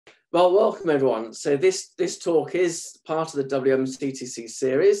Well, welcome everyone. So this talk is part of the WMCTC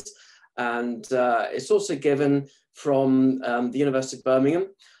series, and it's also given from the University of Birmingham.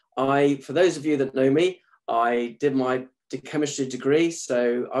 For those of you that know me, I did my chemistry degree,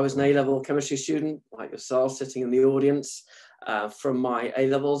 so I was an A-level chemistry student like yourself sitting in the audience. From my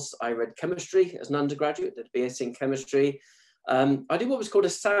A-levels, I read chemistry as an undergraduate, did a BSc in chemistry. I did what was called a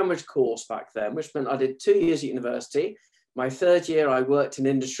sandwich course back then, which meant I did 2 years at university. My third year, I worked in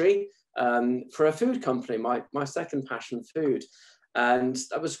industry for a food company, my second passion, food. And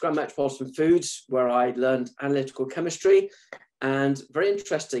that was Grand Metropolitan Foods, where I learned analytical chemistry, and very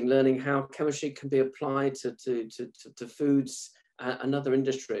interesting learning how chemistry can be applied to foods and other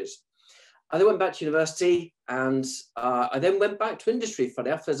industries. I then went back to university, and I then went back to industry,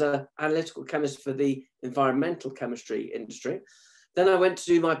 funny enough, as an analytical chemist for the environmental chemistry industry. Then I went to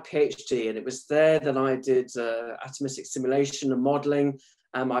do my PhD, and it was there that I did atomistic simulation and modeling.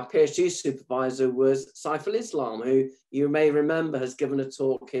 And my PhD supervisor was Saiful Islam, who you may remember has given a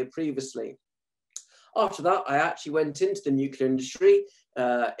talk here previously. After that, I actually went into the nuclear industry.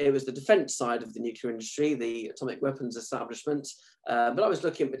 It was the defense side of the nuclear industry, the atomic weapons establishment. But I was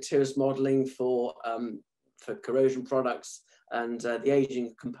looking at materials modeling for corrosion products and the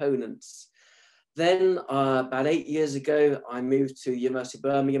aging components. Then about 8 years ago, I moved to University of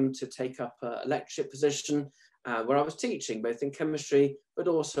Birmingham to take up a lectureship position where I was teaching both in chemistry, but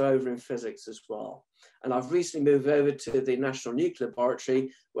also over in physics as well. And I've recently moved over to the National Nuclear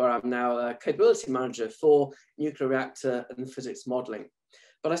Laboratory, where I'm now a capability manager for nuclear reactor and physics modeling.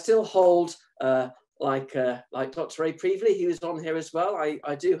 But I still hold, like Dr. Ray Preevely, he was on here as well,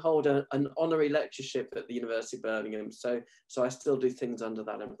 I do hold an honorary lectureship at the University of Birmingham. So I still do things under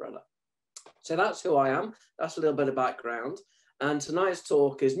that umbrella. So that's who I am. That's a little bit of background. And tonight's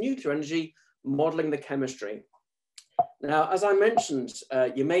talk is nuclear energy, modeling the chemistry. Now, as I mentioned,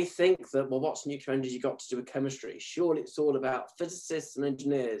 you may think that, well, what's nuclear energy got to do with chemistry? Surely it's all about physicists and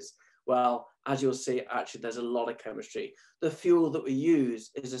engineers. Well, as you'll see, actually, there's a lot of chemistry. The fuel that we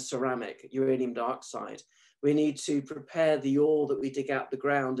use is a ceramic, uranium dioxide. We need to prepare the ore that we dig out the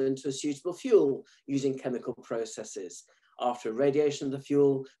ground into a suitable fuel using chemical processes. After irradiation of the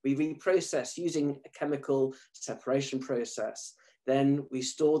fuel, we reprocess using a chemical separation process. Then we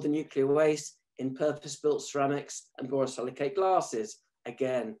store the nuclear waste in purpose-built ceramics and borosilicate glasses.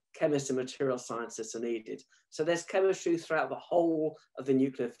 Again, chemists and material scientists are needed. So there's chemistry throughout the whole of the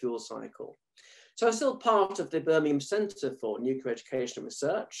nuclear fuel cycle. So I'm still part of the Birmingham Centre for Nuclear Education and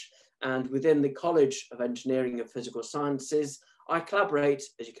Research, and within the College of Engineering and Physical Sciences, I collaborate,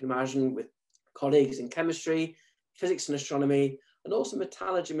 as you can imagine, with colleagues in chemistry, physics and astronomy, and also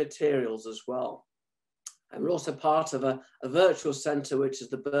metallurgy materials as well. And we're also part of a virtual centre, which is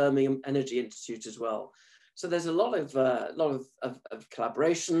the Birmingham Energy Institute as well. So there's a lot of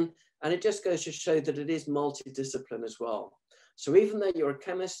collaboration, and it just goes to show that it is multidiscipline as well. So even though you're a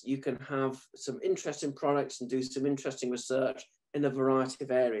chemist, you can have some interesting products and do some interesting research in a variety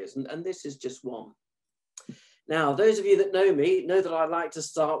of areas, and this is just one. Now, those of you that know me know that I like to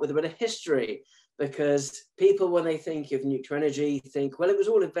start with a bit of history, because people, when they think of nuclear energy, think, well, it was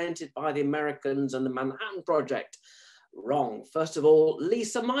all invented by the Americans and the Manhattan Project. Wrong. First of all,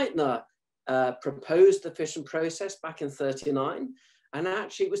 Lisa Meitner proposed the fission process back in '39. And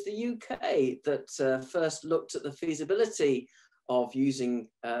actually, it was the UK that first looked at the feasibility of using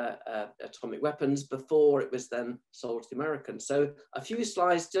atomic weapons before it was then sold to the Americans. So a few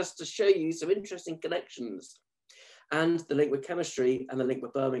slides just to show you some interesting connections and the link with chemistry and the link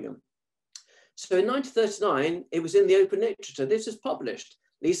with Birmingham. So in 1939, it was in the open literature. This was published.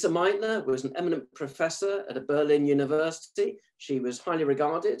 Lisa Meitner was an eminent professor at a Berlin university. She was highly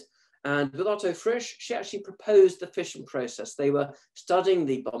regarded. And with Otto Frisch, she actually proposed the fission process. They were studying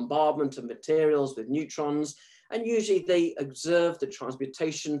the bombardment of materials with neutrons, and usually they observed the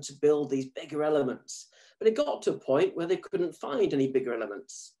transmutation to build these bigger elements. But it got to a point where they couldn't find any bigger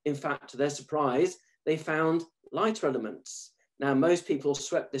elements. In fact, to their surprise, they found lighter elements. Now, most people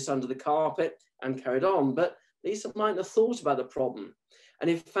swept this under the carpet and carried on, but Lisa Meitner thought about the problem.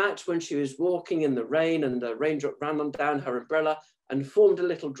 And in fact, when she was walking in the rain and the raindrop ran on down her umbrella and formed a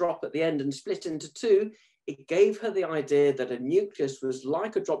little drop at the end and split into two, it gave her the idea that a nucleus was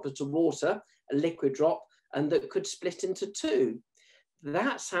like a droplet of water, a liquid drop, and that could split into two.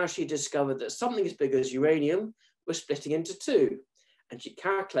 That's how she discovered that something as big as uranium was splitting into two. And she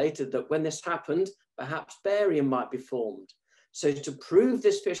calculated that when this happened, perhaps barium might be formed. So to prove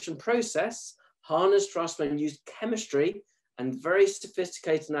this fission process, Hahn and Strassman used chemistry and very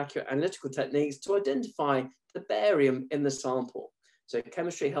sophisticated and accurate analytical techniques to identify the barium in the sample. So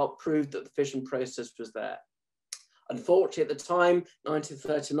chemistry helped prove that the fission process was there. Unfortunately, at the time,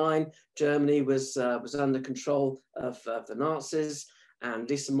 1939, Germany was under control of the Nazis, and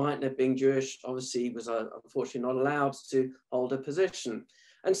Lisa Meitner, being Jewish, obviously was unfortunately not allowed to hold a position.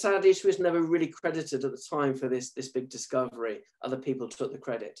 And sadly, she was never really credited at the time for this big discovery. Other people took the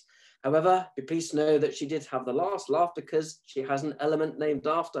credit. However, be pleased to know that she did have the last laugh because she has an element named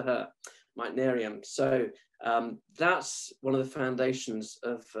after her, Meitnerium. So that's one of the foundations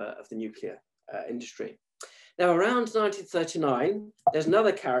of the nuclear industry. Now, around 1939, there's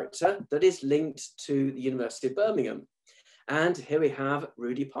another character that is linked to the University of Birmingham. And here we have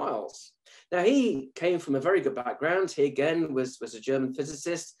Rudy Piles. Now, he came from a very good background. He again was a German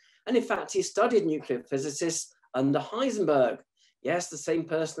physicist. And in fact, he studied nuclear physics under Heisenberg. Yes, the same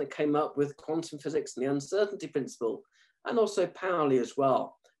person that came up with quantum physics and the uncertainty principle, and also Pauli as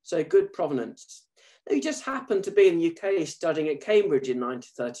well. So good provenance. Now, he just happened to be in the UK studying at Cambridge in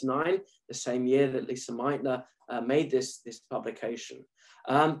 1939, the same year that Lisa Meitner made this publication.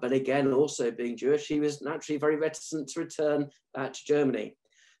 But again, also being Jewish, he was naturally very reticent to return back to Germany.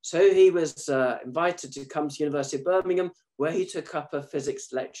 So he was invited to come to the University of Birmingham, where he took up a physics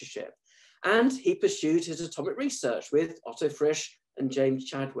lectureship. And he pursued his atomic research with Otto Frisch and James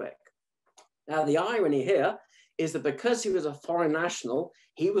Chadwick. Now, the irony here is that because he was a foreign national,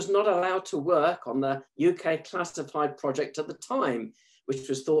 he was not allowed to work on the UK classified project at the time, which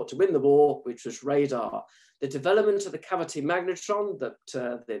was thought to win the war, which was radar. The development of the cavity magnetron,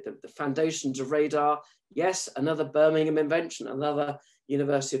 the foundations of radar, yes, another Birmingham invention, another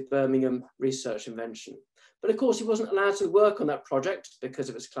University of Birmingham research invention. But of course, he wasn't allowed to work on that project because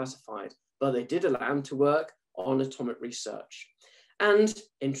it was classified, but they did allow him to work on atomic research. And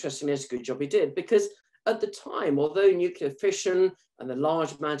interestingly, it's a good job he did, because at the time, although nuclear fission and the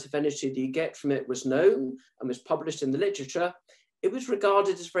large amount of energy that you get from it was known and was published in the literature, it was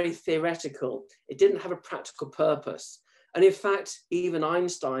regarded as very theoretical. It didn't have a practical purpose. And in fact, even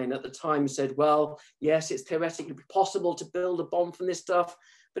Einstein at the time said, well, yes, it's theoretically possible to build a bomb from this stuff,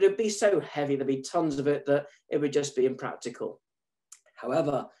 but it'd be so heavy, there'd be tons of it, that it would just be impractical.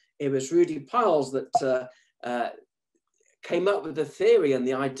 However, it was Rudy Piles that came up with the theory and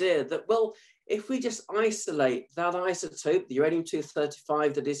the idea that, well, if we just isolate that isotope, the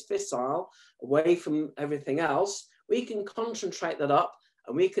uranium-235 that is fissile, away from everything else, we can concentrate that up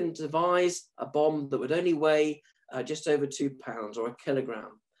and we can devise a bomb that would only weigh just over 2 pounds or a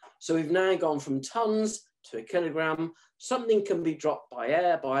kilogram. So we've now gone from tons to a kilogram. Something can be dropped by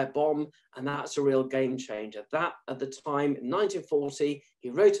air, by a bomb, and that's a real game changer. That, at the time, in 1940, he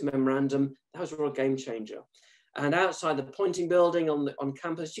wrote a memorandum. That was a real game changer. And outside the Pointing Building on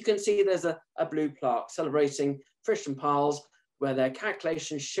campus, you can see there's a blue plaque celebrating Frisch and Piles, where their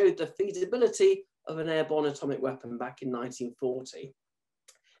calculations showed the feasibility of an airborne atomic weapon back in 1940.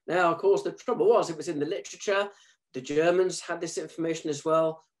 Now, of course, the trouble was it was in the literature. The Germans had this information as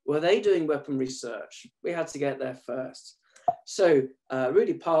well. Were they doing weapon research? We had to get there first. So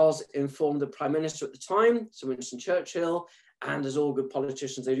Rudy Piles informed the Prime Minister at the time, Sir Winston Churchill, and as all good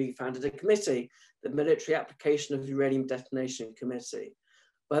politicians do, he founded a committee, the Military Application of Uranium Detonation Committee.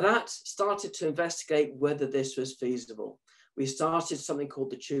 But that started to investigate whether this was feasible. We started something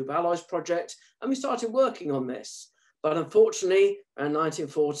called the Tube Alloys Project, and we started working on this. But unfortunately, in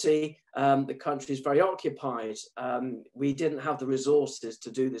 1940, the country is very occupied. We didn't have the resources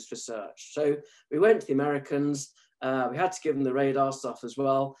to do this research. So we went to the Americans. We had to give them the radar stuff as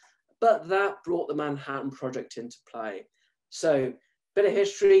well. But that brought the Manhattan Project into play. So, bit of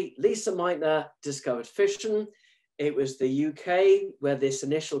history, Lisa Meitner discovered fission. It was the UK where this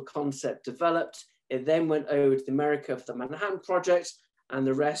initial concept developed. It then went over to America for the Manhattan Project, and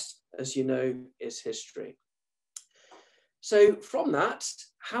the rest, as you know, is history. So from that,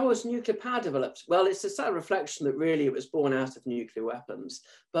 how has nuclear power developed? Well, it's a sad reflection that really it was born out of nuclear weapons.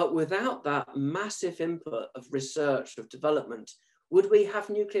 But without that massive input of research, of development, would we have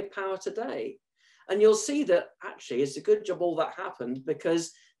nuclear power today? And you'll see that actually it's a good job all that happened,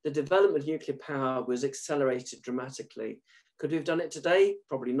 because the development of nuclear power was accelerated dramatically. Could we have done it today?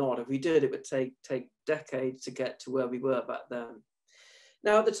 Probably not. If we did, it would take decades to get to where we were back then.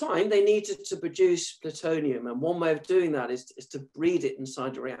 Now, at the time, they needed to produce plutonium, and one way of doing that is to breed it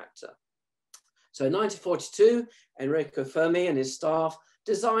inside a reactor. So in 1942, Enrico Fermi and his staff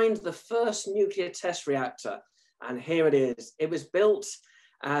designed the first nuclear test reactor, and here it is. It was built,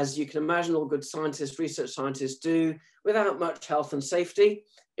 as you can imagine all good scientists, research scientists do, without much health and safety.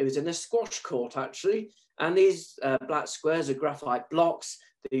 It was in a squash court, actually, and these black squares are graphite blocks.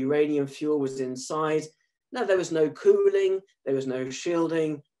 The uranium fuel was inside. Now, there was no cooling, there was no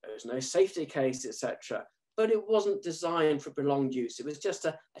shielding, there was no safety case, etc. but it wasn't designed for prolonged use. It was just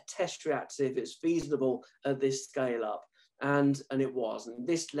a test reactor if it's feasible at this scale up, and it was. And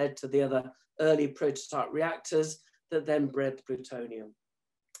this led to the other early prototype reactors that then bred the plutonium.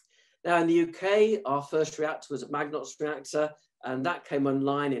 Now in the UK, our first reactor was a Magnox reactor, and that came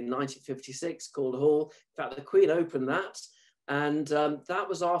online in 1956, called Hall. In fact, the Queen opened that, and that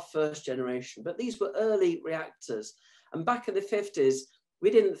was our first generation. But these were early reactors. And back in the 50s, we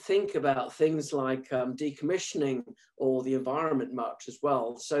didn't think about things like decommissioning or the environment much as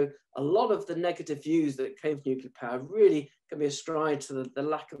well. So a lot of the negative views that came from nuclear power really can be ascribed to the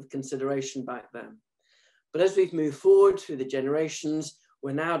lack of consideration back then. But as we've moved forward through the generations,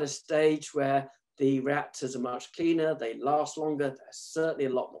 we're now at a stage where the reactors are much cleaner, they last longer, they're certainly a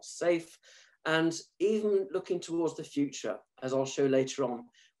lot more safe. And even looking towards the future, as I'll show later on,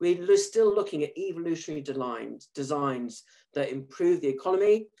 we're still looking at evolutionary designs that improve the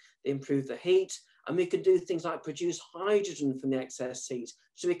economy, they improve the heat, and we can do things like produce hydrogen from the excess heat,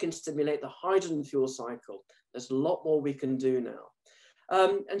 so we can stimulate the hydrogen fuel cycle. There's a lot more we can do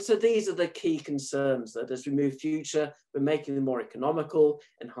now. And so these are the key concerns, that as we move future, we're making them more economical,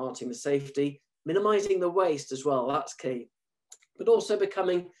 enhancing the safety, minimizing the waste as well, that's key, but also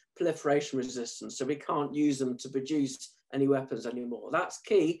becoming proliferation resistant, so we can't use them to produce any weapons anymore. That's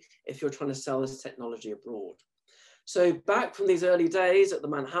key if you're trying to sell this technology abroad. So back from these early days at the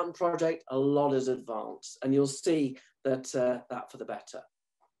Manhattan Project, a lot has advanced, and you'll see that that for the better.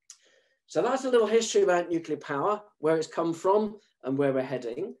 So that's a little history about nuclear power, where it's come from and where we're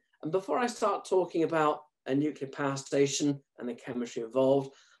heading. And before I start talking about a nuclear power station and the chemistry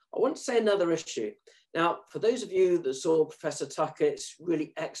involved, I want to say another issue. Now, for those of you that saw Professor Tuckett's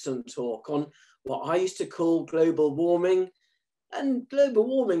really excellent talk on what I used to call global warming, and global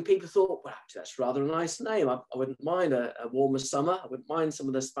warming, people thought, well, that's rather a nice name. I wouldn't mind a warmer summer. I wouldn't mind some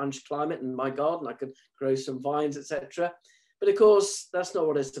of the Spanish climate in my garden. I could grow some vines, etc. But of course, that's not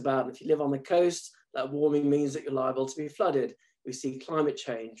what it's about. If you live on the coast, that warming means that you're liable to be flooded. We see climate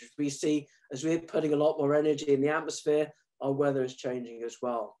change. We see, as we're putting a lot more energy in the atmosphere, our weather is changing as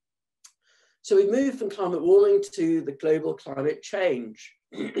well. So we moved from climate warming to the global climate change.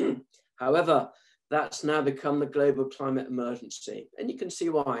 However, that's now become the global climate emergency, and you can see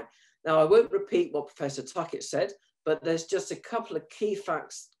why. Now, I won't repeat what Professor Tuckett said, but there's just a couple of key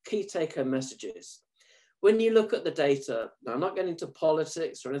facts, key take-home messages. When you look at the data, now I'm not getting into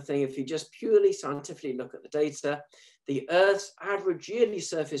politics or anything, if you just purely scientifically look at the data, the Earth's average yearly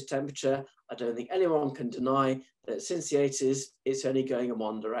surface temperature, I don't think anyone can deny that since the 80s, it's only going in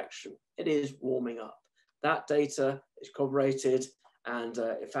one direction. It is warming up. That data is corroborated, and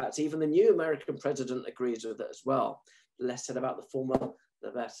in fact, even the new American president agrees with it as well. The less said about the former,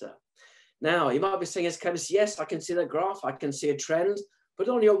 the better. Now, you might be saying as chemists, yes, I can see that graph, I can see a trend, but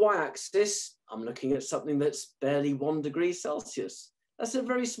on your y-axis, I'm looking at something that's barely 1 degree Celsius. That's a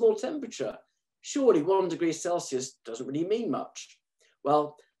very small temperature. Surely 1 degree Celsius doesn't really mean much.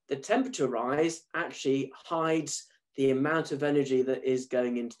 Well, the temperature rise actually hides the amount of energy that is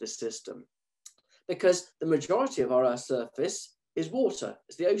going into the system, because the majority of our Earth's surface is water,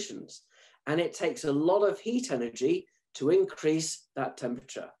 it's the oceans, and it takes a lot of heat energy to increase that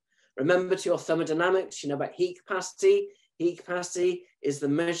temperature. Remember to your thermodynamics, you know about heat capacity. Heat capacity is the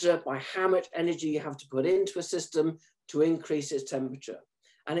measure by how much energy you have to put into a system to increase its temperature.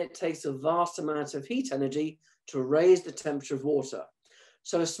 And it takes a vast amount of heat energy to raise the temperature of water.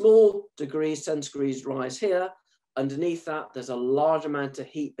 So a small degree centigrade rise here, underneath that, there's a large amount of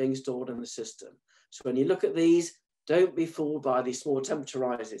heat being stored in the system. So when you look at these, don't be fooled by these small temperature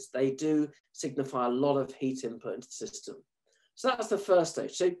rises. They do signify a lot of heat input into the system. So that's the first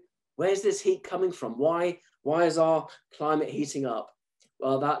stage. So where's this heat coming from? Why is our climate heating up?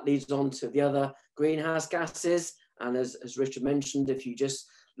 Well, that leads on to the other greenhouse gases. And as Richard mentioned, if you just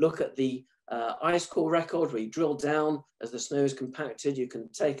look at the ice core record, where you drill down as the snow is compacted, you can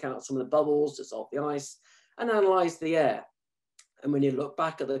take out some of the bubbles, dissolve the ice, and analyze the air. And when you look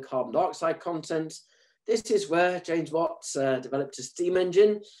back at the carbon dioxide content, this is where James Watt developed a steam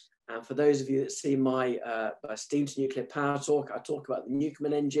engine. And for those of you that see my steam to nuclear power talk, I talk about the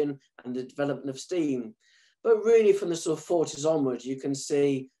Newcomen engine and the development of steam. But really from the sort of 40s onwards, you can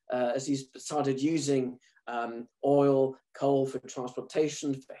see as he started using oil, coal for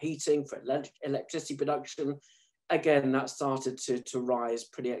transportation, for heating, for electricity production, again, that started to rise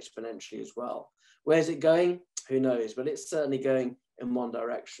pretty exponentially as well. Where's it going? Who knows? But it's certainly going in one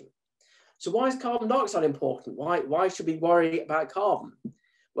direction. So why is carbon dioxide important? Why should we worry about carbon?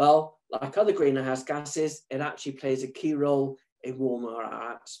 Well, like other greenhouse gases, it actually plays a key role in warming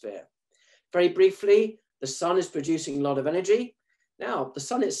our atmosphere. Very briefly, the sun is producing a lot of energy. Now, the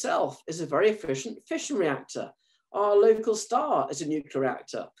sun itself is a very efficient fission reactor. Our local star is a nuclear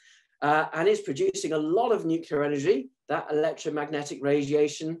reactor, and it's producing a lot of nuclear energy. That electromagnetic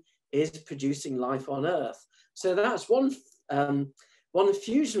radiation is producing life on Earth. So that's one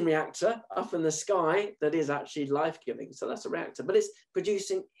fusion reactor up in the sky that is actually life-giving. So that's a reactor, but it's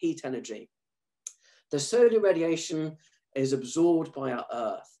producing heat energy. The solar radiation is absorbed by our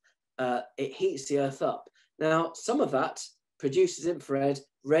Earth. It heats the Earth up. Now, some of that produces infrared,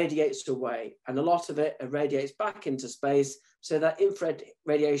 radiates away, and a lot of it radiates back into space, so that infrared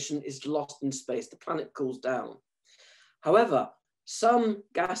radiation is lost in space. The planet cools down. However, some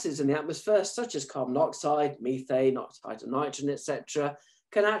gases in the atmosphere, such as carbon dioxide, methane, oxide of nitrogen, etc.,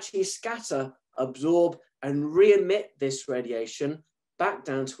 can actually scatter, absorb, and re-emit this radiation back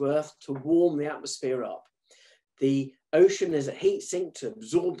down to Earth to warm the atmosphere up. The ocean is a heat sink to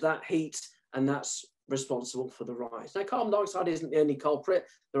absorb that heat, and that's responsible for the rise. Now, carbon dioxide isn't the only culprit.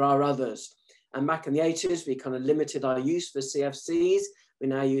 There are others. And back in the 80s, we kind of limited our use for CFCs. We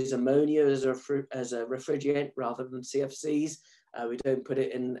now use ammonia as a refrigerant rather than CFCs. We don't put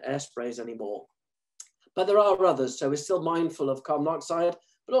it in air sprays anymore. But there are others. So we're still mindful of carbon dioxide,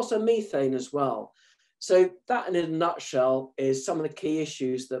 but also methane as well. So that, in a nutshell, is some of the key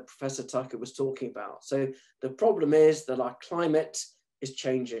issues that Professor Tucker was talking about. So the problem is that our climate is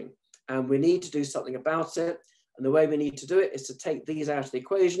changing, and we need to do something about it. And the way we need to do it is to take these out of the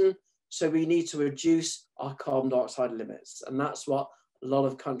equation. So we need to reduce our carbon dioxide limits. And that's what a lot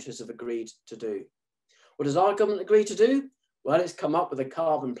of countries have agreed to do. What does our government agree to do? Well, it's come up with a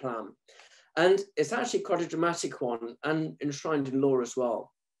carbon plan. And it's actually quite a dramatic one, and enshrined in law as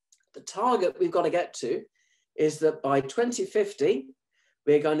well. The target we've got to get to is that by 2050,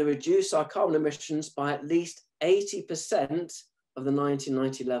 we're going to reduce our carbon emissions by at least 80% of the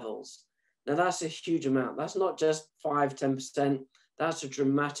 1990 levels. Now, that's a huge amount. That's not just 5, 10%. That's a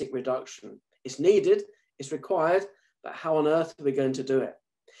dramatic reduction. It's needed, it's required, but how on earth are we going to do it?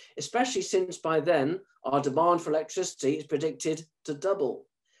 Especially since by then, our demand for electricity is predicted to double.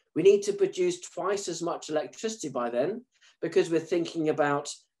 We need to produce twice as much electricity by then, because we're thinking about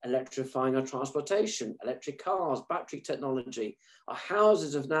electrifying our transportation, electric cars, battery technology. Our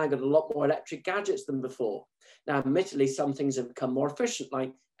houses have now got a lot more electric gadgets than before. Now, admittedly, some things have become more efficient,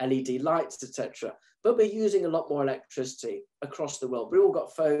 like LED lights, etc. But we're using a lot more electricity across the world. We've all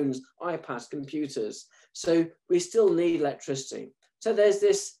got phones, iPads, computers. So we still need electricity. So there's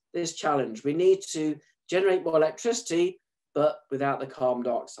this challenge. We need to generate more electricity, but without the carbon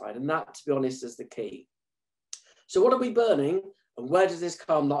dioxide. And that, to be honest, is the key. So what are we burning, and where does this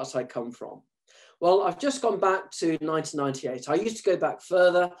carbon dioxide come from? Well, I've just gone back to 1998. I used to go back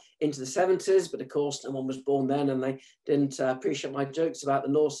further into the 70s, but of course, no one was born then, and they didn't appreciate my jokes about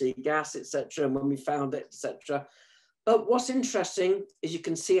the North Sea gas, etc., and when we found it, etc. But what's interesting is you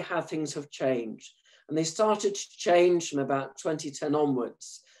can see how things have changed. And they started to change from about 2010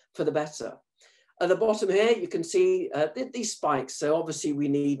 onwards for the better. At the bottom here, you can see these spikes. So obviously we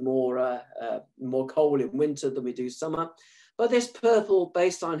need more coal in winter than we do summer. But this purple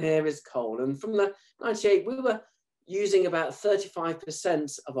baseline here is coal. And from the 98, we were using about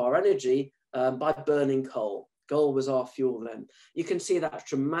 35% of our energy by burning coal. Coal was our fuel then. You can see that's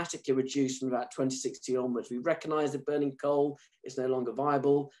dramatically reduced from about 2016 onwards. We recognize that burning coal is no longer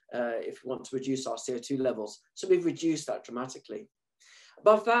viable if we want to reduce our CO2 levels. So we've reduced that dramatically.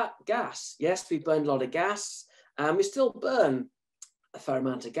 Above that, gas. Yes, we burned a lot of gas, and we still burn a fair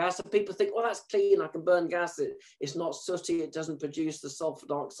amount of gas. And people think, well, that's clean, I can burn gas. It's not sooty, it doesn't produce the sulfur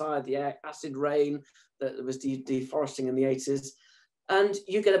dioxide, the acid rain that was deforesting in the 80s. And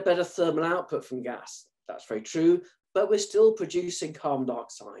you get a better thermal output from gas. That's very true, but we're still producing carbon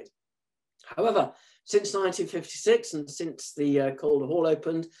dioxide. However, since 1956 and since the Cold War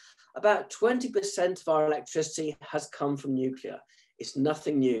opened, about 20% of our electricity has come from nuclear. It's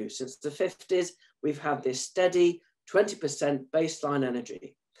nothing new. Since the 50s, we've had this steady 20% baseline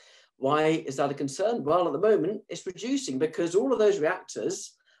energy. Why is that a concern? Well, at the moment, it's reducing because all of those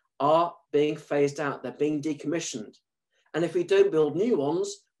reactors are being phased out. They're being decommissioned. And if we don't build new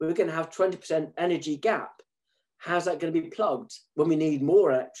ones, we're going to have 20% energy gap. How's that going to be plugged when we need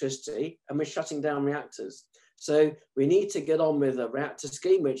more electricity and we're shutting down reactors? So we need to get on with a reactor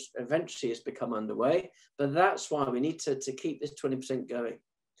scheme, which eventually has become underway, but that's why we need to keep this 20% going.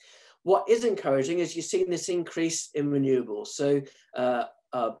 What is encouraging is you've seen this increase in renewables. So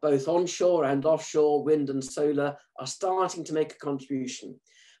both onshore and offshore wind and solar are starting to make a contribution.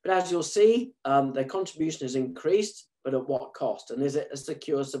 But as you'll see, their contribution has increased, but at what cost? And is it a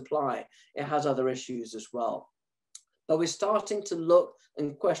secure supply? It has other issues as well. But we're starting to look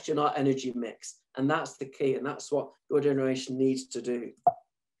and question our energy mix. And that's the key, and that's what your generation needs to do.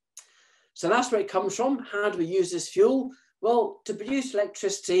 So that's where it comes from. How do we use this fuel? Well, to produce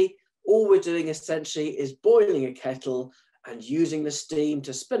electricity, all we're doing essentially is boiling a kettle and using the steam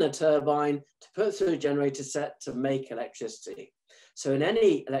to spin a turbine to put through a generator set to make electricity. So in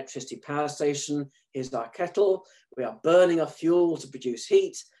any electricity power station, here's our kettle. We are burning a fuel to produce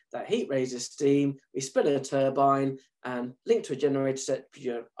heat. That heat raises steam. We spin a turbine and link to a generator set to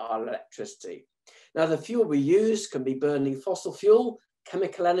produce our electricity. Now, the fuel we use can be burning fossil fuel,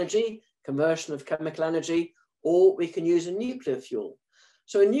 chemical energy, conversion of chemical energy, or we can use a nuclear fuel.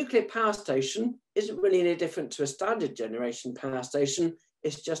 So a nuclear power station isn't really any different to a standard generation power station.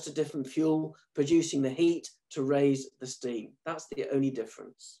 It's just a different fuel producing the heat to raise the steam. That's the only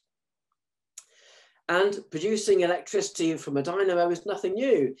difference. And producing electricity from a dynamo is nothing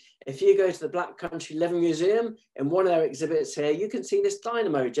new. If you go to the Black Country Living Museum, in one of their exhibits here, you can see this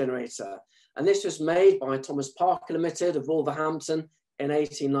dynamo generator. And this was made by Thomas Parker Limited of Wolverhampton in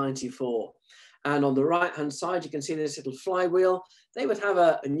 1894. And on the right-hand side, you can see this little flywheel. They would have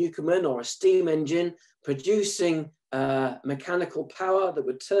a Newcomen or a steam engine producing mechanical power that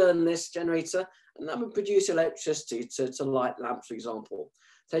would turn this generator, and that would produce electricity to light lamps, for example.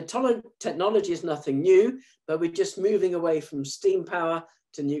 So technology is nothing new, but we're just moving away from steam power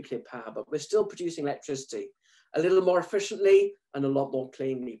to nuclear power, but we're still producing electricity a little more efficiently and a lot more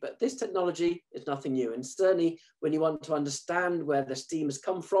cleanly. But this technology is nothing new. And certainly when you want to understand where the steam has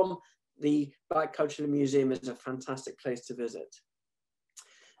come from, the Black Country Museum is a fantastic place to visit.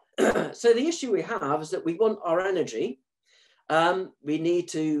 So the issue we have is that we want our energy. We need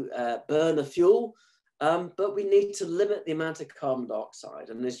to burn a fuel, but we need to limit the amount of carbon dioxide.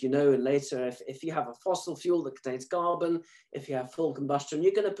 And as you know, later, if you have a fossil fuel that contains carbon, if you have full combustion,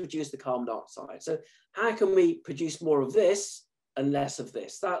 you're going to produce the carbon dioxide. So how can we produce more of this and less of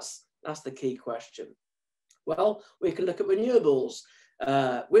this? That's the key question. Well, we can look at renewables.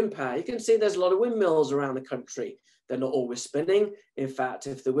 Wind power, you can see there's a lot of windmills around the country. They're not always spinning. In fact,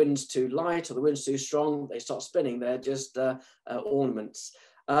 if the wind's too light or the wind's too strong, they start spinning. They're just ornaments.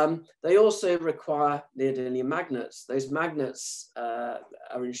 They also require neodymium magnets. Those magnets are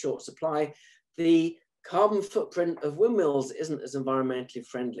in short supply. The carbon footprint of windmills isn't as environmentally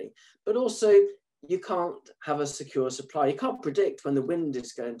friendly, but also you can't have a secure supply. You can't predict when the wind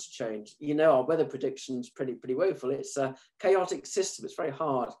is going to change. You know, our weather prediction's pretty woeful. It's a chaotic system. It's very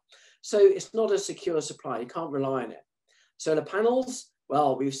hard. So it's not a secure supply. You can't rely on it. Solar panels,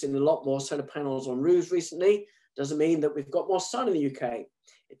 well, we've seen a lot more solar panels on roofs recently. Doesn't mean that we've got more sun in the UK.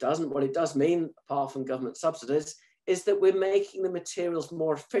 It doesn't. What it does mean, apart from government subsidies, is that we're making the materials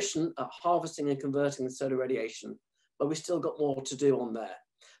more efficient at harvesting and converting the solar radiation. But we've still got more to do on there.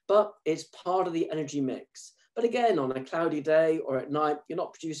 But it's part of the energy mix. But again, on a cloudy day or at night, you're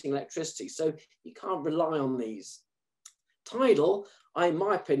not producing electricity, so you can't rely on these. Tidal, in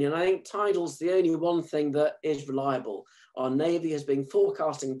my opinion, I think tidal's the only one thing that is reliable. Our Navy has been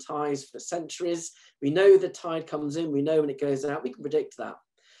forecasting tides for centuries. We know the tide comes in, we know when it goes out, we can predict that.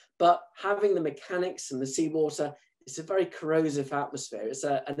 But having the mechanics and the seawater, it's a very corrosive atmosphere. It's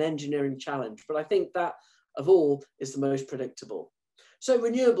an engineering challenge, but I think that of all is the most predictable. So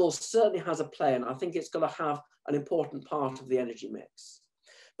renewables certainly has a play, and I think it's got to have an important part of the energy mix.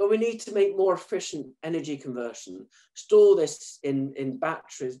 But we need to make more efficient energy conversion, store this in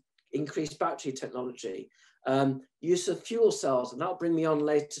batteries, increase battery technology, use of fuel cells, and that'll bring me on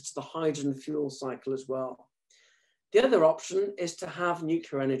later to the hydrogen fuel cycle as well. The other option is to have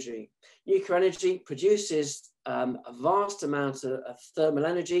nuclear energy. Nuclear energy produces a vast amount of thermal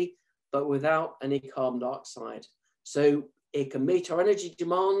energy, but without any carbon dioxide. So it can meet our energy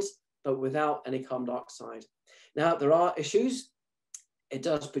demands, but without any carbon dioxide. Now, there are issues. It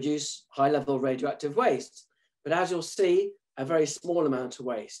does produce high-level radioactive waste, but as you'll see, a very small amount of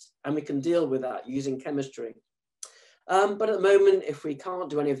waste, and we can deal with that using chemistry. But at the moment, if we can't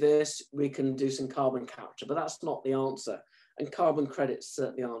do any of this, we can do some carbon capture, but that's not the answer, and carbon credits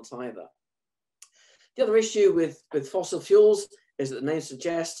certainly aren't either. The other issue with fossil fuels is that the name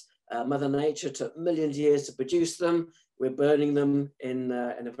suggests Mother Nature took millions of years to produce them. We're burning them in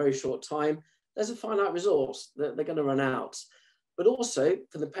a very short time. There's a finite resource that they're going to run out. But also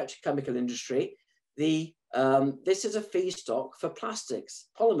for the petrochemical industry, this is a feedstock for plastics,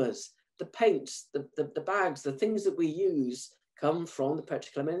 polymers, the paints, the bags, the things that we use come from the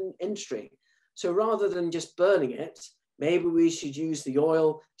petrochemical industry. So rather than just burning it, maybe we should use the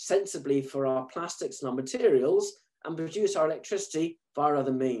oil sensibly for our plastics and our materials and produce our electricity via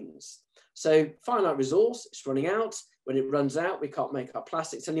other means. So finite resource, it's running out. When it runs out, we can't make our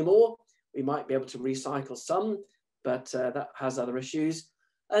plastics anymore. We might be able to recycle some, but that has other issues.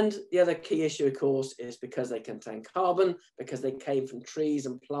 And the other key issue, of course, is because they contain carbon, because they came from trees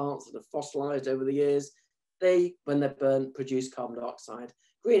and plants that have fossilized over the years, they, when they're burnt, produce carbon dioxide.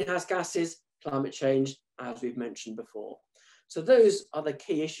 Greenhouse gases, climate change, as we've mentioned before. So those are the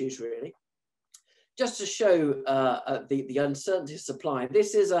key issues, really. Just to show the uncertainty of supply,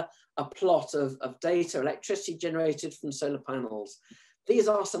 this is a plot of data, electricity generated from solar panels. These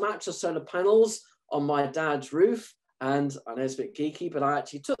are some actual solar panels on my dad's roof. And I know it's a bit geeky, but I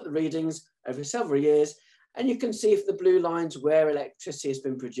actually took the readings over several years. And you can see for the blue lines where electricity has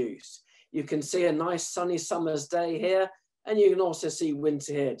been produced. You can see a nice sunny summer's day here. And you can also see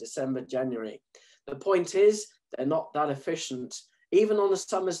winter here, December, January. The point is, they're not that efficient. Even on a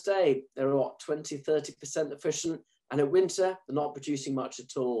summer's day, they're what, 20, 30% efficient. And at winter, they're not producing much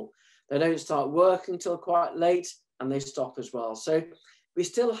at all. They don't start working till quite late, and they stop as well. So we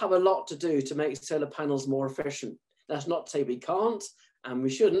still have a lot to do to make solar panels more efficient. That's not to say we can't, and we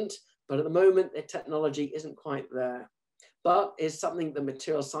shouldn't, but at the moment, the technology isn't quite there. But it's something that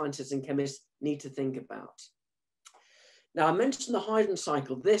material scientists and chemists need to think about. Now, I mentioned the hydrogen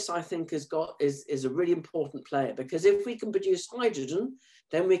cycle. This, I think, is a really important player, because if we can produce hydrogen,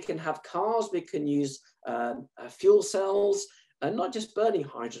 then we can have cars, we can use fuel cells, and not just burning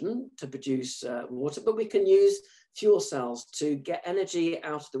hydrogen to produce water, but we can use fuel cells to get energy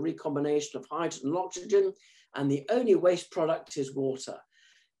out of the recombination of hydrogen and oxygen, and the only waste product is water.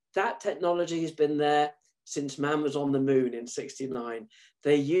 That technology has been there since man was on the moon in '69.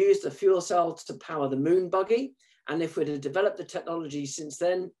 They used a fuel cell to power the moon buggy. And if we'd have developed the technology since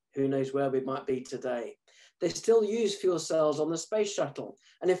then, who knows where we might be today. They still use fuel cells on the space shuttle.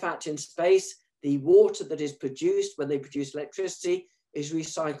 And in fact, in space, the water that is produced when they produce electricity is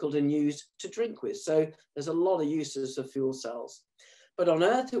recycled and used to drink with. So there's a lot of uses of fuel cells. But on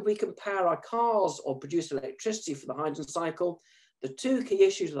Earth, if we can power our cars or produce electricity for the hydrogen cycle, the two key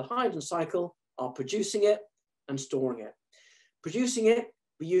issues of the hydrogen cycle are producing it and storing it. Producing it,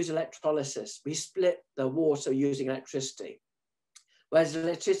 we use electrolysis. We split the water using electricity. Where does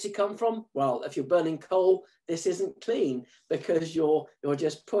electricity come from? Well, if you're burning coal, this isn't clean because you're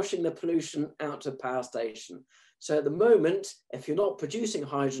just pushing the pollution out to the power station. So at the moment, if you're not producing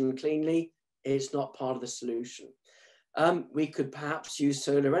hydrogen cleanly, it's not part of the solution. We could perhaps use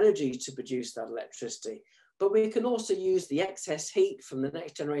solar energy to produce that electricity, but we can also use the excess heat from the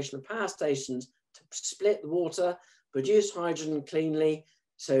next generation of power stations to split the water, produce hydrogen cleanly.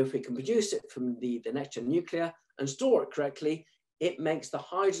 So if we can produce it from the next gen nuclear and store it correctly, it makes the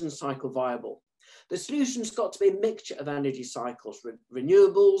hydrogen cycle viable. The solution's got to be a mixture of energy cycles,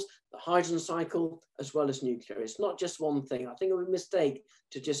 renewables, the hydrogen cycle, as well as nuclear. It's not just one thing. I think it would be a mistake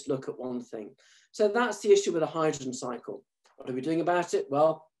to just look at one thing. So that's the issue with the hydrogen cycle. What are we doing about it?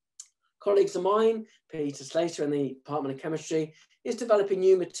 Well, colleagues of mine, Peter Slater in the Department of Chemistry, is developing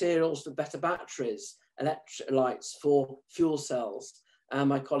new materials for better batteries, electrolytes for fuel cells. And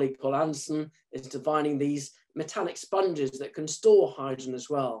my colleague Paul Anderson is designing these metallic sponges that can store hydrogen as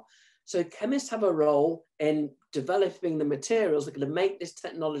well. So chemists have a role in developing the materials that are going to make this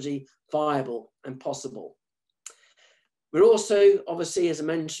technology viable and possible. We're also, obviously, as I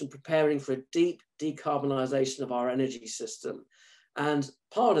mentioned, preparing for a deep decarbonisation of our energy system. And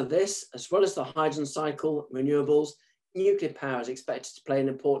part of this, as well as the hydrogen cycle, renewables, nuclear power is expected to play an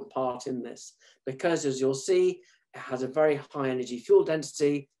important part in this, because as you'll see, it has a very high energy fuel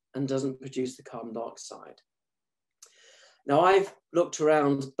density and doesn't produce the carbon dioxide. Now, I've looked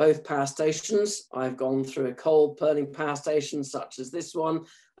around both power stations. I've gone through a coal burning power station such as this one,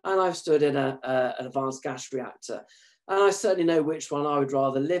 and I've stood in an advanced gas reactor. And I certainly know which one I would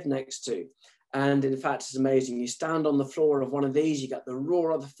rather live next to. And in fact, it's amazing. You stand on the floor of one of these, you get the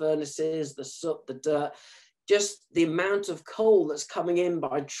roar of the furnaces, the soot, the dirt, just the amount of coal that's coming in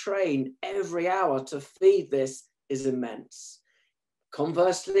by train every hour to feed this is immense.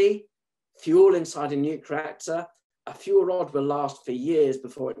 Conversely, fuel inside a nuclear reactor, a fuel rod will last for years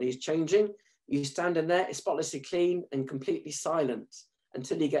before it needs changing. You stand in there, it's spotlessly clean and completely silent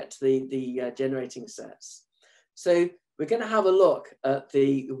until you get to the generating sets. So we're going to have a look at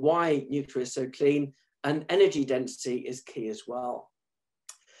why nuclear is so clean, and energy density is key as well.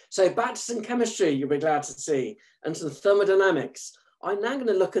 So back to some chemistry, you'll be glad to see, and some thermodynamics. I'm now going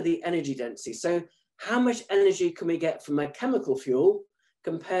to look at the energy density. So how much energy can we get from a chemical fuel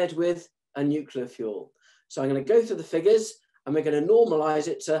compared with a nuclear fuel? So I'm going to go through the figures and we're going to normalize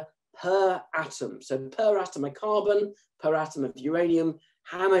it to per atom. So per atom of carbon, per atom of uranium,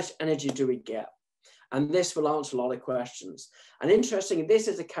 how much energy do we get? And this will answer a lot of questions. And interestingly, this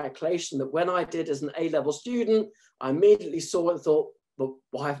is a calculation that when I did as an A-level student, I immediately saw it and thought, well,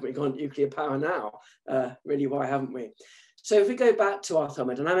 why haven't we gone nuclear power now? Really, why haven't we? So if we go back to our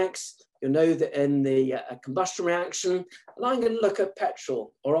thermodynamics, you'll know that in the combustion reaction, and I'm going to look at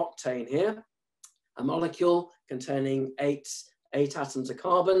petrol or octane here, a molecule containing eight atoms of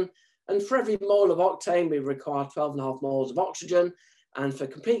carbon. And for every mole of octane, we require 12.5 moles of oxygen. And for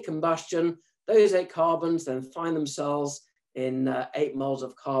complete combustion, those 8 carbons then find themselves in 8 moles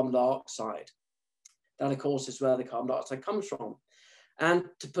of carbon dioxide. That, of course, is where the carbon dioxide comes from. And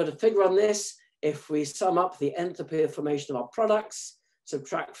to put a figure on this, if we sum up the enthalpy of formation of our products,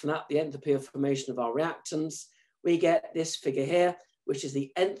 subtract from that the enthalpy of formation of our reactants, we get this figure here, which is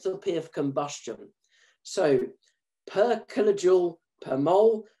the enthalpy of combustion. So per kilojoule per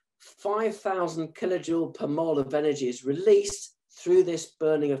mole, 5,000 kilojoule per mole of energy is released through this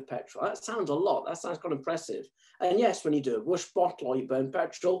burning of petrol. That sounds a lot. That sounds quite impressive. And yes, when you do a whoosh bottle or you burn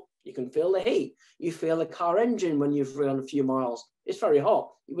petrol, you can feel the heat. You feel the car engine when you've run a few miles. It's very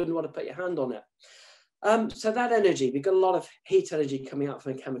hot. You wouldn't want to put your hand on it. So that energy, we've got a lot of heat energy coming out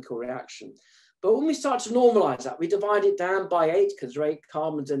from a chemical reaction. But when we start to normalize that, we divide it down by 8, because there are 8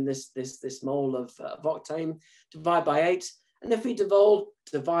 carbons in this mole of octane, divide by 8. And if we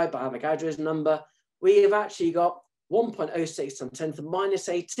divide by Avogadro's number, we have actually got 1.06 times 10 to the minus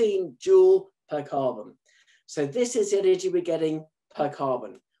 18 joule per carbon. So this is the energy we're getting per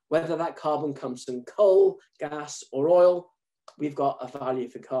carbon. Whether that carbon comes from coal, gas, or oil, we've got a value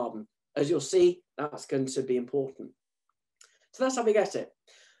for carbon. As you'll see, that's going to be important. So that's how we get it.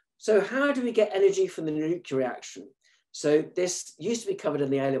 So how do we get energy from the nuclear reaction? So this used to be covered in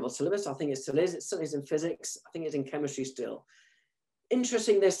the A-level syllabus. I think it still is. It still is in physics. I think it's in chemistry still.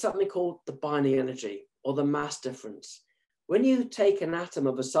 Interesting, there's something called the binding energy or the mass difference. When you take an atom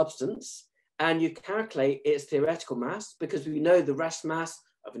of a substance and you calculate its theoretical mass, because we know the rest mass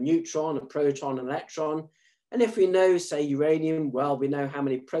of a neutron, a proton, an electron. And if we know, say, uranium, well, we know how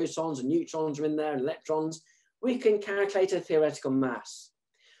many protons and neutrons are in there and electrons. We can calculate a theoretical mass.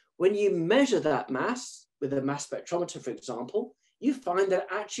 When you measure that mass with a mass spectrometer, for example, you find that it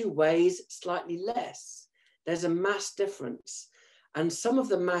actually weighs slightly less. There's a mass difference. And some of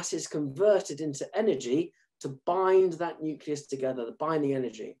the mass is converted into energy to bind that nucleus together, the binding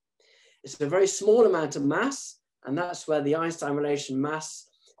energy. It's a very small amount of mass, and that's where the Einstein relation mass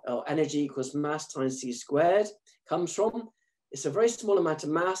or energy equals mass times c squared comes from. It's a very small amount of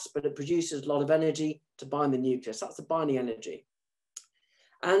mass, but it produces a lot of energy to bind the nucleus. That's the binding energy.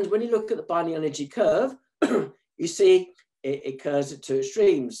 And when you look at the binding energy curve, you see it curves at 2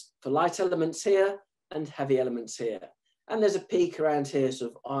 extremes, for light elements here and heavy elements here. And there's a peak around here,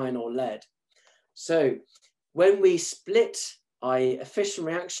 sort of iron or lead. So when we split a fission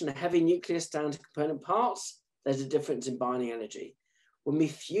reaction, a heavy nucleus down to component parts, there's a difference in binding energy. When we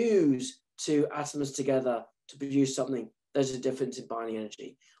fuse 2 atoms together to produce something, there's a difference in binding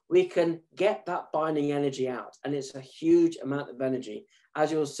energy. We can get that binding energy out, and it's a huge amount of energy,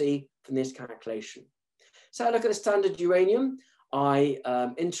 as you'll see from this calculation. So I look at the standard uranium. I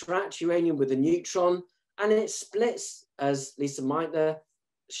interact uranium with a neutron, and it splits, as Lisa Meitner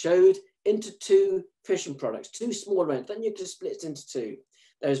showed, into 2 fission products, 2 small elements. That nucleus splits into 2.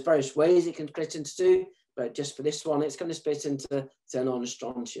 There's various ways it can split into 2, but just for this one, it's going to split into xenon and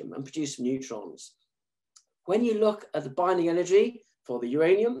strontium and produce some neutrons. When you look at the binding energy for the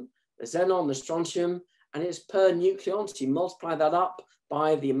uranium, the xenon, the strontium, and it's per nucleon, so you multiply that up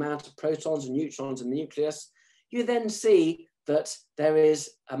by the amount of protons and neutrons in the nucleus, you then see that there is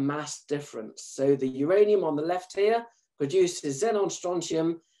a mass difference. So the uranium on the left here produces xenon,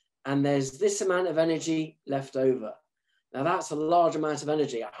 strontium, and there's this amount of energy left over. Now that's a large amount of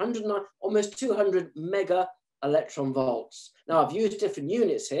energy, 109, almost 200 mega electron volts. Now I've used different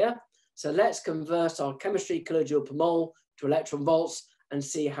units here, so let's convert our chemistry kilojoule per mole to electron volts and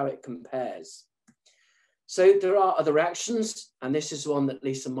see how it compares. So there are other reactions, and this is one that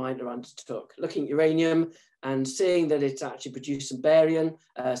Lisa Meitner undertook, looking at uranium and seeing that it actually produced some barium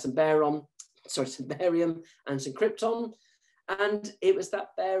and some krypton, and it was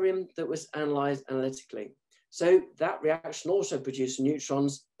that barium that was analyzed analytically. So that reaction also produced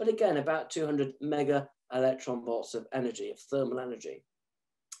neutrons, but again, about 200 mega electron volts of energy, of thermal energy.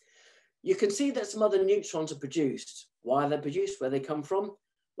 You can see that some other neutrons are produced. Why are they produced? Where they come from?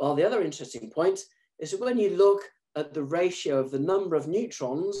 Well, the other interesting point is that when you look at the ratio of the number of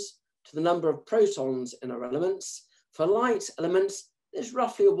neutrons to the number of protons in our elements, for light elements, there's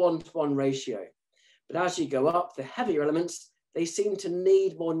roughly a 1-to-1 ratio. But as you go up, the heavier elements, they seem to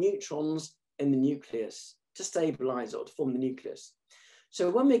need more neutrons in the nucleus to stabilize or to form the nucleus. So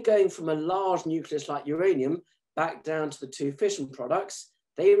when we're going from a large nucleus like uranium back down to the 2 fission products,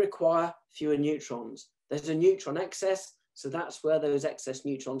 they require fewer neutrons. There's a neutron excess, so that's where those excess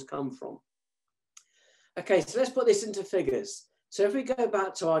neutrons come from. Okay, so let's put this into figures. So if we go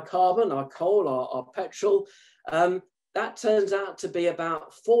back to our carbon, our coal, our petrol, that turns out to be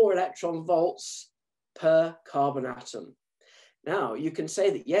about 4 electron volts per carbon atom. Now, you can say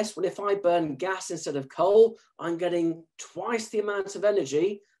that, yes, well, if I burn gas instead of coal, I'm getting twice the amount of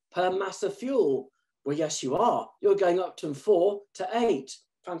energy per mass of fuel. Well, yes, you are. You're going up from 4 to 8.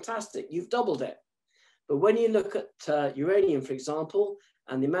 Fantastic. You've doubled it. But when you look at uranium, for example,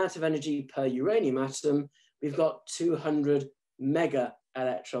 and the amount of energy per uranium atom, we've got 200 mega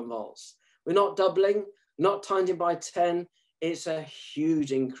electron volts. We're not doubling, not times it by 10. It's a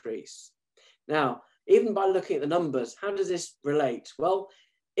huge increase. Now, even by looking at the numbers, how does this relate? Well,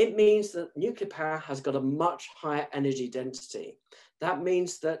 it means that nuclear power has got a much higher energy density. That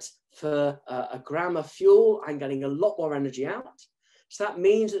means that for a gram of fuel, I'm getting a lot more energy out. So that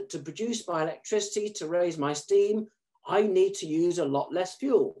means that to produce my electricity, to raise my steam, I need to use a lot less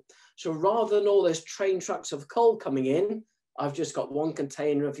fuel. So rather than all those train trucks of coal coming in, I've just got 1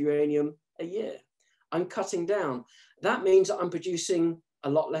 container of uranium a year. I'm cutting down. That means that I'm producing a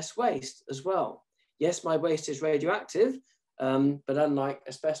lot less waste as well. Yes, my waste is radioactive, but unlike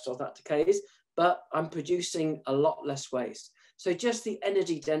asbestos, that decays, but I'm producing a lot less waste. So just the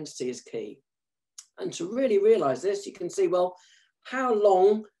energy density is key. And to really realize this, you can see, well, how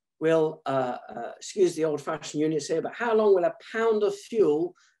long will, excuse the old-fashioned units here, but how long will a pound of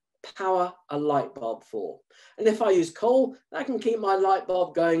fuel power a light bulb for? And if I use coal, that can keep my light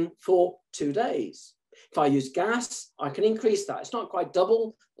bulb going for 2 days. If I use gas, I can increase that. It's not quite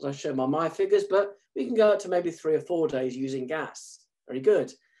double, as I show my figures, but we can go up to maybe 3 or 4 days using gas. Very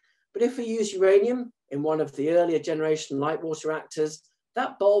good. But if we use uranium in one of the earlier generation light water reactors,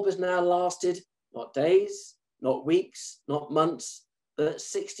 that bulb has now lasted not days, not weeks, not months, but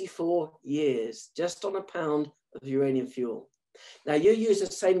 64 years, just on a pound of uranium fuel. Now, you use the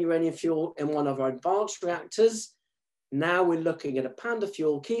same uranium fuel in one of our advanced reactors. Now we're looking at a pound of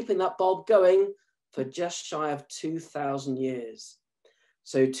fuel, keeping that bulb going for just shy of 2,000 years.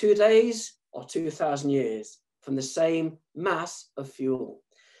 So 2 days or 2,000 years from the same mass of fuel.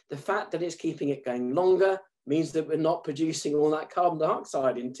 The fact that it's keeping it going longer means that we're not producing all that carbon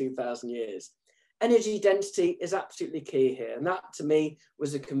dioxide in 2,000 years. Energy density is absolutely key here. And that, to me,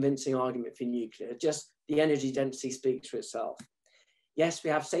 was a convincing argument for nuclear. Just the energy density speaks for itself. Yes, we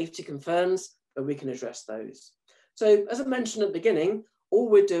have safety concerns, but we can address those. So as I mentioned at the beginning, all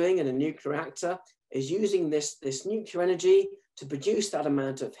we're doing in a nuclear reactor is using this nuclear energy to produce that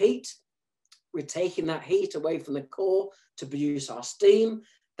amount of heat. We're taking that heat away from the core to produce our steam.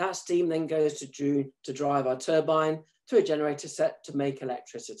 That steam then goes to drive our turbine through a generator set to make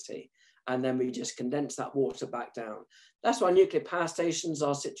electricity. And then we just condense that water back down. That's why nuclear power stations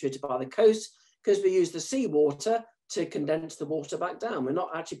are situated by the coast, because we use the seawater to condense the water back down. We're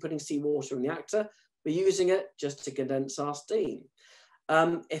not actually putting seawater in the reactor. We're using it just to condense our steam.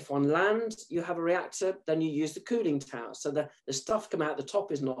 If on land you have a reactor, then you use the cooling tower. So the stuff coming out the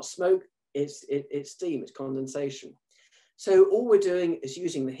top is not smoke, it's steam, it's condensation. So all we're doing is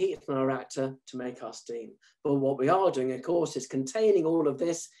using the heat from our reactor to make our steam. But what we are doing, of course, is containing all of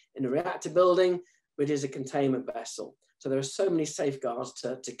this in a reactor building, which is a containment vessel. So there are so many safeguards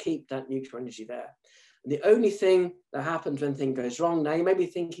to keep that nuclear energy there. And the only thing that happens when things goes wrong, now you may be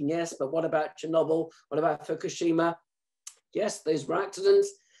thinking, yes, but what about Chernobyl? What about Fukushima? Yes, those were accidents,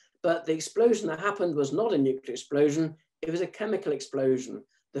 but the explosion that happened was not a nuclear explosion. It was a chemical explosion.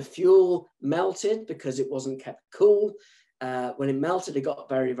 The fuel melted because it wasn't kept cool. When it melted, it got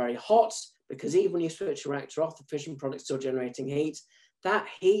very, very hot, because even when you switch a reactor off, the fission product's still generating heat. That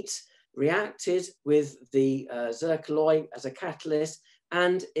heat reacted with the zircaloy as a catalyst,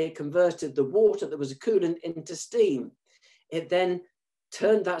 and it converted the water that was a coolant into steam. It then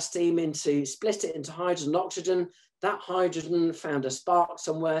turned that steam split it into hydrogen and oxygen. That hydrogen found a spark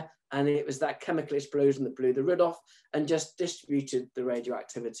somewhere, and it was that chemical explosion that blew the lid off and just distributed the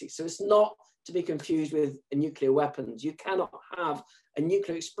radioactivity. So it's not to be confused with nuclear weapons. You cannot have a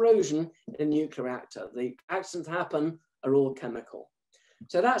nuclear explosion in a nuclear reactor. The accidents that happen are all chemical.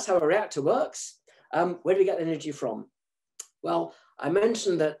 So that's how a reactor works. Where do we get energy from? Well, I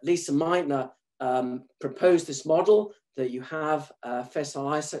mentioned that Lisa Meitner proposed this model that you have a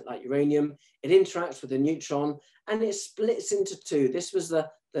fissile isotope like uranium. It interacts with a neutron and it splits into two. This was the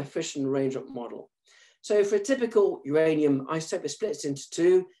fission raindrop model. So for a typical uranium isotope, it splits into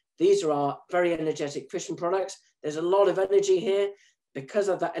two. These are our very energetic fission products. There's a lot of energy here. Because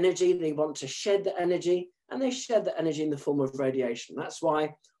of that energy, they want to shed the energy, and they shed the energy in the form of radiation. That's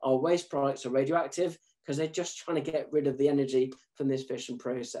why our waste products are radioactive, because they're just trying to get rid of the energy from this fission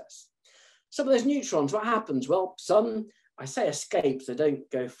process. Some of those neutrons, what happens? Well, some I say escape, they don't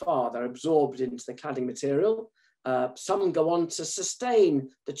go far, they're absorbed into the cladding material. Some go on to sustain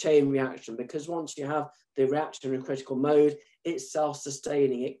the chain reaction, because once you have the reactor in critical mode, it's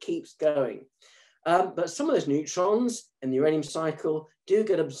self-sustaining, it keeps going. But some of those neutrons in the uranium cycle do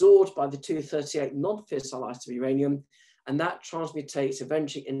get absorbed by the 238 non-fissile ice of uranium, and that transmutates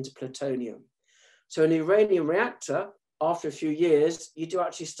eventually into plutonium. So in a uranium reactor, after a few years, you do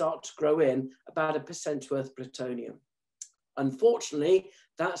actually start to grow in about 1% worth of plutonium. Unfortunately,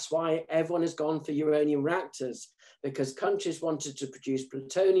 that's why everyone has gone for uranium reactors, because countries wanted to produce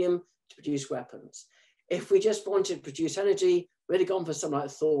plutonium to produce weapons. If we just wanted to produce energy, we'd have gone for something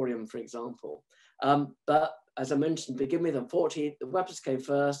like thorium, for example. But as I mentioned to begin with, unfortunately, the weapons came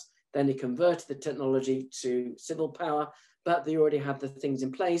first, then they converted the technology to civil power, but they already had the things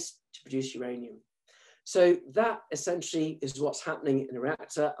in place to produce uranium. So that essentially is what's happening in a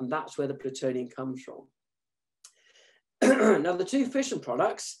reactor, and that's where the plutonium comes from. Now, the two fission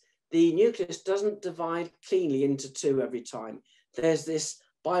products, the nucleus doesn't divide cleanly into two every time. There's this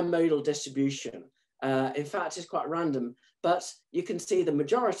bimodal distribution. In fact, it's quite random, but you can see the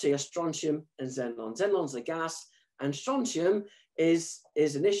majority are strontium and xenon. Xenon's a gas, and strontium is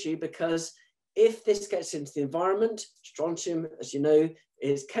an issue because if this gets into the environment, strontium, as you know,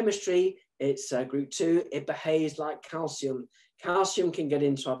 is chemistry, it's group 2, it behaves like calcium. Calcium can get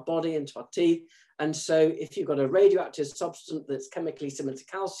into our body, into our teeth, and so if you've got a radioactive substance that's chemically similar to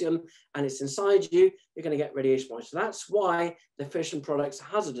calcium and it's inside you, you're going to get radiation poisoning. So that's why the fission products are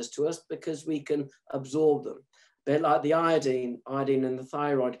hazardous to us, because we can absorb them. A bit like the iodine in the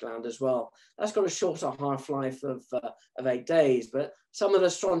thyroid gland as well. That's got a shorter half-life of 8 days, but some of the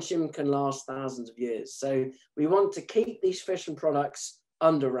strontium can last thousands of years. So we want to keep these fission products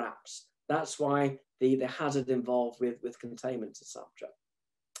under wraps. That's why the hazard involved with containment, etc.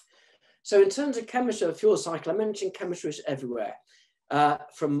 So in terms of chemistry of the fuel cycle, I mentioned chemistry is everywhere.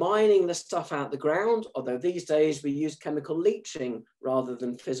 From mining the stuff out the ground, although these days we use chemical leaching rather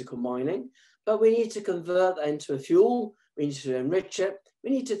than physical mining, but we need to convert that into a fuel, we need to enrich it, we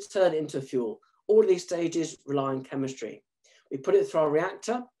need to turn it into a fuel. All of these stages rely on chemistry. We put it through our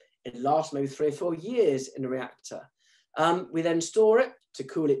reactor, it lasts maybe 3 or 4 years in a reactor. We then store it to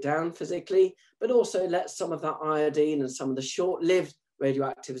cool it down physically, but also let some of that iodine and some of the short-lived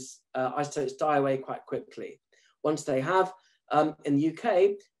radioactive isotopes die away quite quickly. Once they have, in the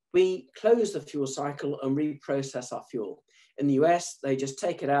UK, we close the fuel cycle and reprocess our fuel. In the US, they just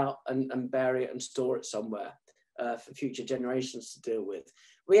take it out and bury it and store it somewhere for future generations to deal with.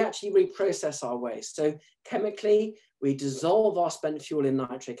 We actually reprocess our waste. So chemically, we dissolve our spent fuel in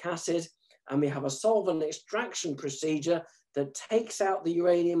nitric acid, and we have a solvent extraction procedure that takes out the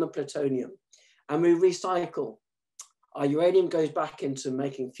uranium and plutonium, and we recycle. Our uranium goes back into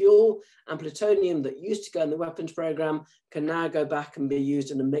making fuel, and plutonium that used to go in the weapons program can now go back and be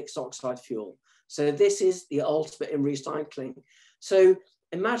used in a mixed oxide fuel. So this is the ultimate in recycling. So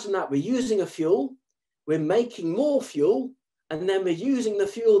imagine that we're using a fuel, we're making more fuel, and then we're using the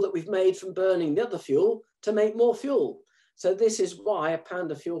fuel that we've made from burning the other fuel to make more fuel. So this is why a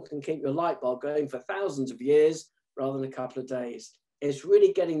pound of fuel can keep your light bulb going for thousands of years rather than a couple of days. It's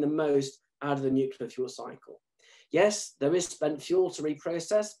really getting the most out of the nuclear fuel cycle. Yes, there is spent fuel to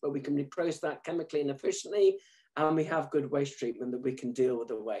reprocess, but we can reprocess that chemically and efficiently, and we have good waste treatment that we can deal with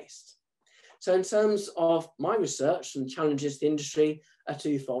the waste. So in terms of my research and challenges to the industry are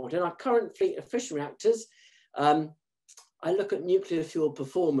twofold. In our current fleet of fission reactors, I look at nuclear fuel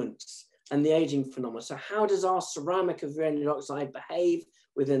performance and the aging phenomenon. So how does our ceramic of uranium dioxide behave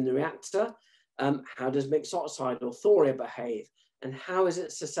within the reactor? How does mixed oxide or thorium behave? And how is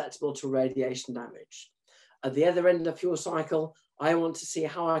it susceptible to radiation damage? At the other end of the fuel cycle, I want to see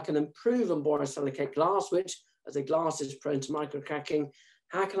how I can improve on borosilicate glass, which as a glass is prone to microcracking.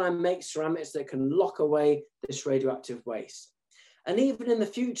 How can I make ceramics that can lock away this radioactive waste? And even in the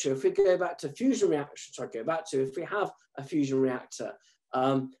future, if we go back to fusion reactors, if we have a fusion reactor,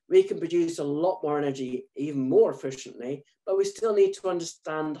 we can produce a lot more energy even more efficiently, but we still need to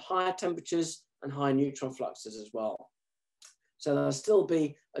understand higher temperatures and high neutron fluxes as well. So there'll still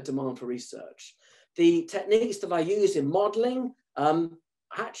be a demand for research. The techniques that I use in modeling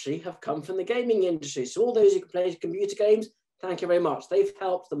actually have come from the gaming industry. So all those who can play computer games, thank you very much. They've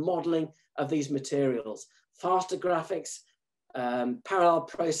helped the modeling of these materials. Faster graphics, parallel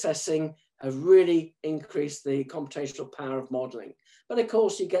processing have really increased the computational power of modeling. But of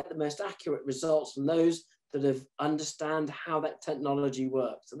course, you get the most accurate results from those that understand how that technology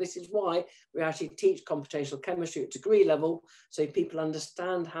works. So this is why we actually teach computational chemistry at degree level, so people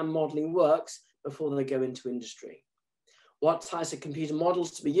understand how modeling works before they go into industry. What types of computer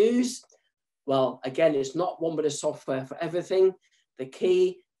models to be used? Well, again, it's not one bit of software for everything. The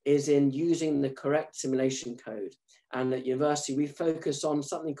key is in using the correct simulation code. And at university, we focus on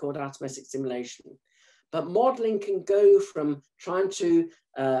something called atomistic simulation. But modeling can go from trying to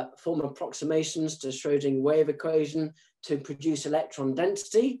form approximations to Schrödinger wave equation to produce electron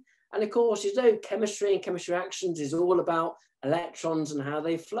density. And of course, you know, chemistry and chemistry reactions is all about electrons and how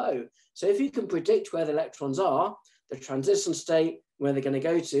they flow. So if you can predict where the electrons are, the transition state, where they're going to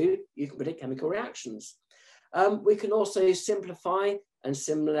go to, you can predict chemical reactions. We can also simplify and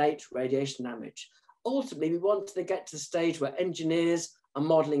simulate radiation damage. Ultimately, we want to get to the stage where engineers are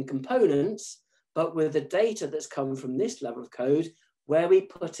modeling components, but with the data that's come from this level of code, where we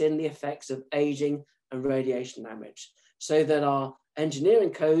put in the effects of aging and radiation damage, so that our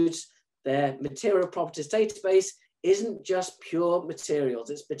engineering codes, their material properties database, isn't just pure materials.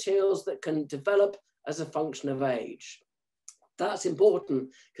 It's materials that can develop as a function of age. That's important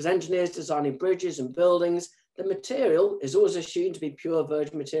because engineers designing bridges and buildings, the material is always assumed to be pure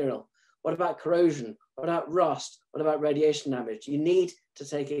virgin material. What about corrosion? What about rust? What about radiation damage? You need to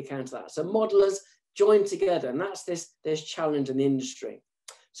take account of that. So modelers join together, and that's this challenge in the industry.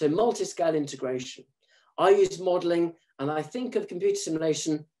 So multi-scale integration. I use modeling, and I think of computer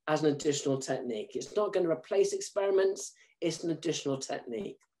simulation as an additional technique. It's not going to replace experiments, it's an additional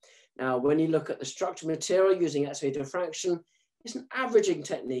technique. Now, when you look at the structured material using X-ray diffraction, it's an averaging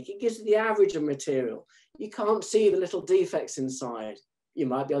technique. It gives you the average of material. You can't see the little defects inside. You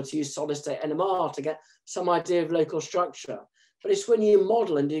might be able to use solid state NMR to get some idea of local structure. But it's when you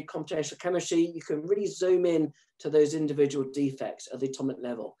model and do computational chemistry, you can really zoom in to those individual defects at the atomic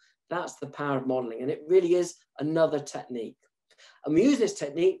level. That's the power of modeling. And it really is another technique. And we use this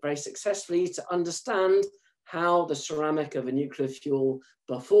technique very successfully to understand how the ceramic of a nuclear fuel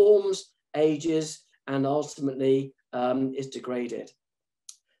performs, ages, and ultimately is degraded.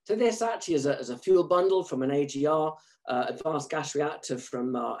 So this actually is a fuel bundle from an AGR, advanced gas reactor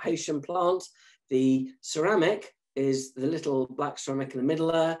from our Haitian plant. The ceramic is the little black ceramic in the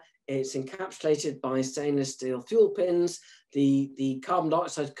middle there. It's encapsulated by stainless steel fuel pins. The carbon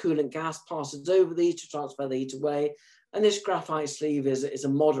dioxide coolant gas passes over these to transfer the heat away. And this graphite sleeve is a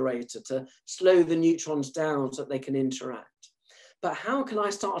moderator to slow the neutrons down so that they can interact. But how can I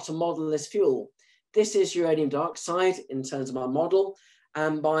start to model this fuel? This is uranium dioxide in terms of my model.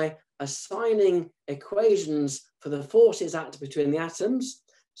 And by assigning equations for the forces acting between the atoms,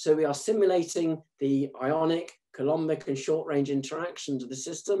 so we are simulating the ionic, coulombic, and short-range interactions of the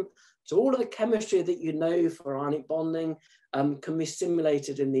system. So all of the chemistry that you know for ionic bonding can be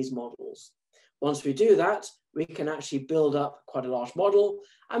simulated in these models. Once we do that, we can actually build up quite a large model,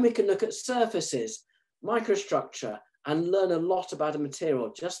 and we can look at surfaces, microstructure, and learn a lot about a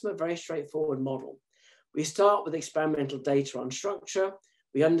material just from a very straightforward model. We start with experimental data on structure,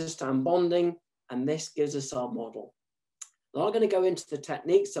 we understand bonding, and this gives us our model. I'm not going to go into the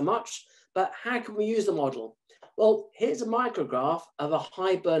techniques so much, but how can we use the model? Well, here's a micrograph of a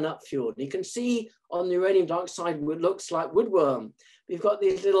high burn-up fuel. You can see on the uranium dioxide it looks like woodworm. We've got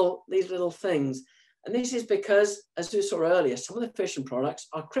these little things. And this is because, as we saw earlier, some of the fission products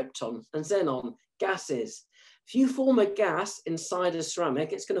are krypton and xenon gases. If you form a gas inside a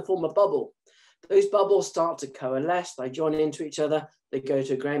ceramic, it's going to form a bubble. Those bubbles start to coalesce, they join into each other, they go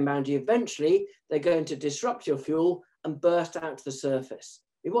to a grain boundary. Eventually, they're going to disrupt your fuel and burst out to the surface.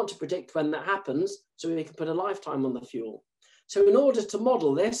 We want to predict when that happens so we can put a lifetime on the fuel. So in order to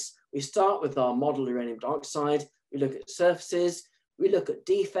model this, we start with our model uranium dioxide, we look at surfaces, we look at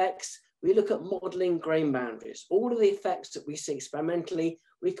defects, we look at modeling grain boundaries. All of the effects that we see experimentally,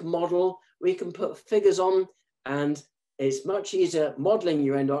 we can model, we can put figures on, and it's much easier modeling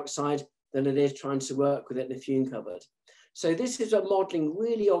uranium dioxide than it is trying to work with it in a fume cupboard. So this is where modeling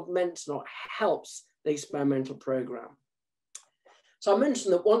really augments, not helps, the experimental program. So I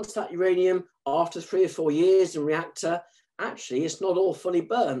mentioned that once that uranium, after 3 or 4 years in reactor, actually it's not all fully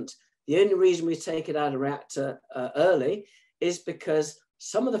burnt. The only reason we take it out of the reactor early is because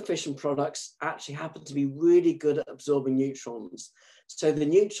some of the fission products actually happen to be really good at absorbing neutrons. So the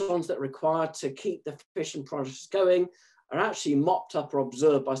neutrons that are required to keep the fission products going are actually mopped up or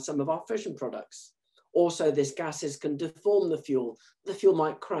absorbed by some of our fission products. Also, these gases can deform the fuel. The fuel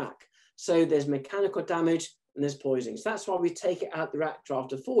might crack. So there's mechanical damage and there's poisoning. So that's why we take it out of the reactor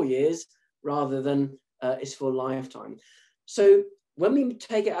after 4 years rather than its full lifetime. So when we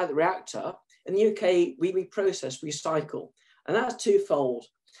take it out of the reactor, in the UK, we reprocess, recycle, and that's twofold.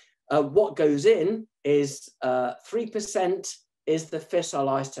 What goes in is 3% is the fissile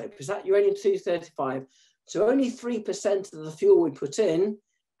isotope. Is that uranium-235? So only 3% of the fuel we put in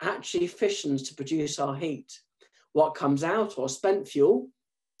actually fissions to produce our heat. What comes out, or spent fuel,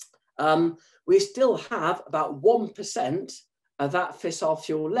 we still have about 1% of that fissile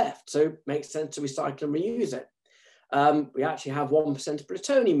fuel left. So it makes sense to recycle and reuse it. We actually have 1% of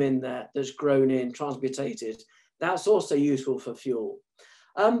plutonium in there that's grown in, transmutated. That's also useful for fuel.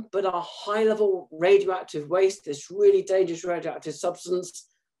 But our high-level radioactive waste, this really dangerous radioactive substance,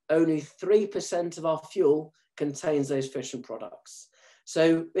 only 3% of our fuel contains those fission products.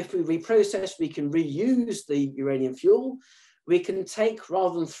 So if we reprocess, we can reuse the uranium fuel. We can take,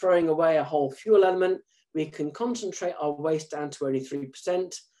 rather than throwing away a whole fuel element, we can concentrate our waste down to only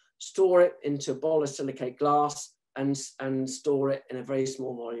 3%, store it into a ball of silicate glass, and store it in a very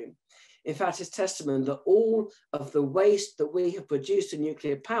small volume. In fact, it's testament that all of the waste that we have produced in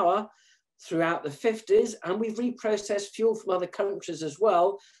nuclear power throughout the 50s, and we've reprocessed fuel from other countries as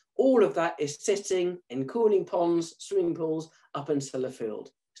well, all of that is sitting in cooling ponds, swimming pools, up in Sellafield.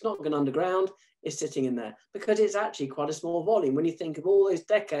 It's not going underground, it's sitting in there because it's actually quite a small volume when you think of all those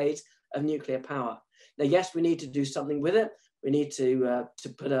decades of nuclear power. Now, yes, we need to do something with it. We need to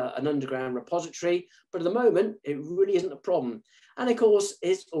put an underground repository, but at the moment, it really isn't a problem. And of course,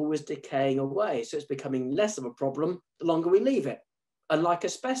 it's always decaying away. So it's becoming less of a problem the longer we leave it. Unlike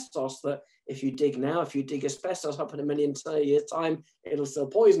asbestos, that if you dig now, if you dig asbestos up in 1 million years' time, it'll still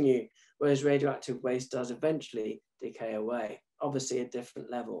poison you, whereas radioactive waste does eventually decay away, obviously at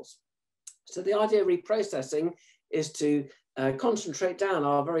different levels. So the idea of reprocessing is to concentrate down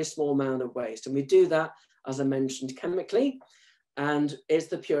our very small amount of waste. And we do that, as I mentioned, chemically, and it's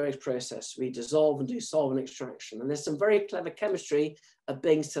the Purex process. We dissolve and do solvent extraction. And there's some very clever chemistry of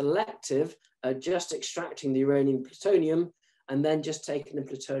being selective, just extracting the uranium plutonium and then just taking the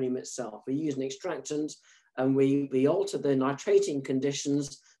plutonium itself. We use an extractant and we alter the nitrating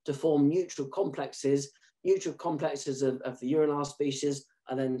conditions to form neutral complexes. Neutral complexes of the uranyl species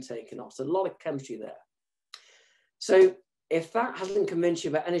are then taken off. So a lot of chemistry there. So if that hasn't convinced you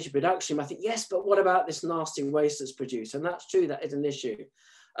about energy production, I think, yes, but what about this nasty waste that's produced? And that's true, that is an issue.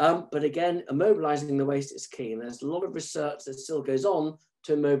 But again, immobilizing the waste is key. And there's a lot of research that still goes on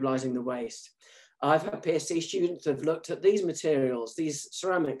to immobilizing the waste. I've had PhD students that have looked at these materials, these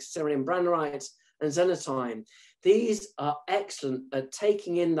ceramics, cerium brannerite and xenotime. These are excellent at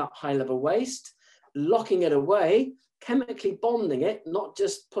taking in that high-level waste, locking it away, chemically bonding it, not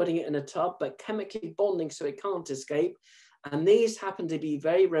just putting it in a tub, but chemically bonding so it can't escape. And these happen to be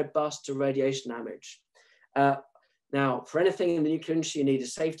very robust to radiation damage. Now, for anything in the nuclear industry, you need a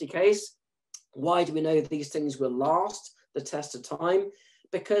safety case. Why do we know these things will last the test of time?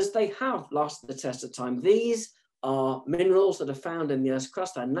 Because they have lasted the test of time. These are minerals that are found in the Earth's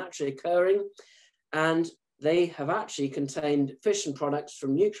crust, they're naturally occurring, and they have actually contained fission products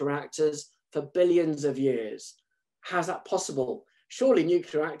from nuclear reactors for billions of years. How's that possible? Surely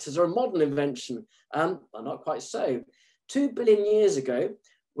nuclear reactors are a modern invention. Well, not quite so. 2 billion years ago,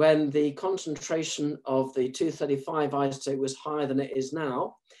 when the concentration of the 235 isotope was higher than it is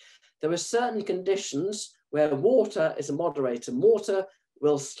now, there were certain conditions where water is a moderator. Water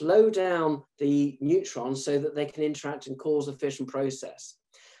will slow down the neutrons so that they can interact and cause a fission process.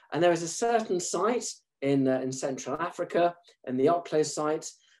 And there is a certain site in Central Africa, in the Oklo site,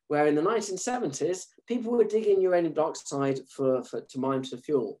 where in the 1970s, people were digging uranium dioxide to mine for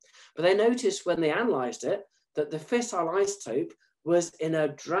fuel. But they noticed when they analyzed it, that the fissile isotope was in a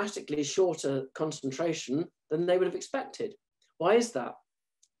drastically shorter concentration than they would have expected. Why is that?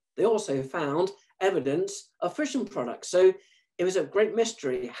 They also found evidence of fission products. So it was a great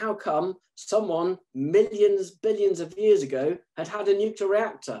mystery. How come someone millions, billions of years ago had a nuclear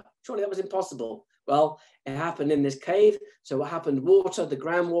reactor? Surely that was impossible. Well, it happened in this cave. So what happened? Water, the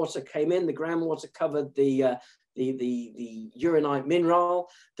groundwater came in. The groundwater covered the uranite mineral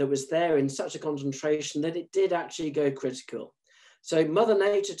that was there in such a concentration that it did actually go critical. So Mother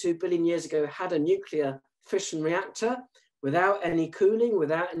Nature 2 billion years ago had a nuclear fission reactor without any cooling,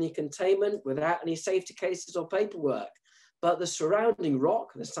 without any containment, without any safety cases or paperwork. But the surrounding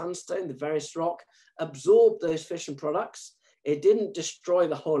rock, the sandstone, the various rock, absorbed those fission products. It didn't destroy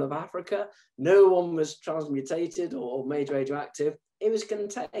the whole of Africa. No one was transmutated or made radioactive. It was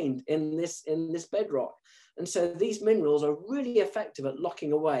contained in this bedrock. And so these minerals are really effective at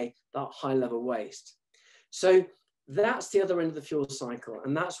locking away that high-level waste. So that's the other end of the fuel cycle.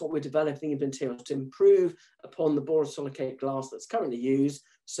 And that's what we're developing in materials to improve upon the borosilicate glass that's currently used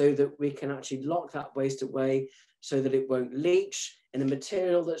so that we can actually lock that waste away so that it won't leach in a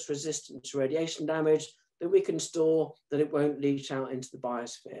material that's resistant to radiation damage, that we can store, that it won't leach out into the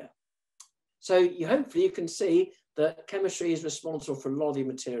biosphere. So hopefully you can see that chemistry is responsible for a lot of the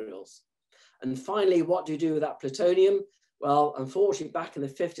materials. And finally, what do you do with that plutonium? Well, unfortunately, back in the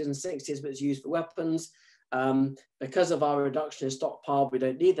 50s and 60s, it was used for weapons. Because of our reduction in stockpile, we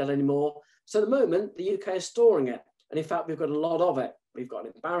don't need that anymore. So at the moment, the UK is storing it. And in fact, we've got a lot of it. We've got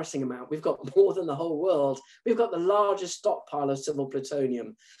an embarrassing amount. We've got more than the whole world. We've got the largest stockpile of civil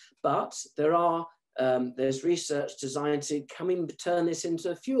plutonium. But there's research designed to turn this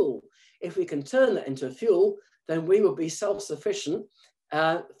into a fuel. If we can turn that into a fuel, then we will be self-sufficient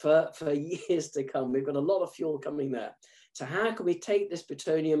for years to come. We've got a lot of fuel coming there. So how can we take this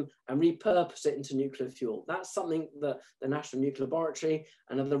plutonium and repurpose it into nuclear fuel? That's something that the National Nuclear Laboratory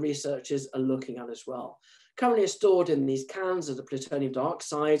and other researchers are looking at as well. Currently it's stored in these cans of the plutonium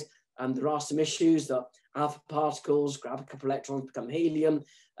dioxide, and there are some issues that alpha particles grab a couple of electrons, become helium,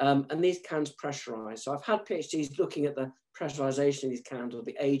 and these cans pressurize. So I've had PhDs looking at the pressurization of these cans or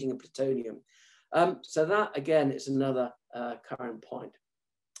the aging of plutonium. So that again is another current point.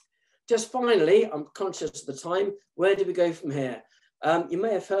 Just finally, I'm conscious of the time, where do we go from here? You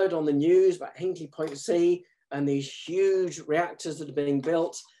may have heard on the news about Hinkley Point C and these huge reactors that are being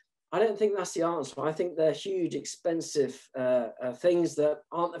built. I don't think that's the answer. I think they're huge, expensive things that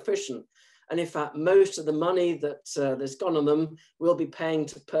aren't efficient. And in fact, most of the money that's gone on them will be paying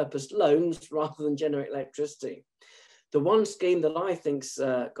to purpose loans rather than generate electricity. The one scheme that I think's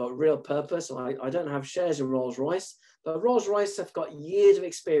got real purpose, I don't have shares in Rolls-Royce, but Rolls-Royce have got years of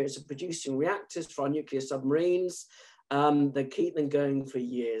experience of producing reactors for our nuclear submarines. They keep them going for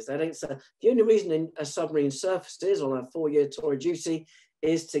years. They don't say, the only reason a submarine surfaces on a 4-year tour of duty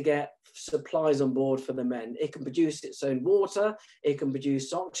is to get supplies on board for the men. It can produce its own water, it can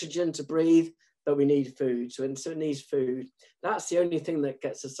produce oxygen to breathe, but we need food. So it needs food. That's the only thing that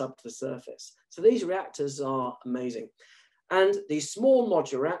gets us up to the surface. So these reactors are amazing. And these small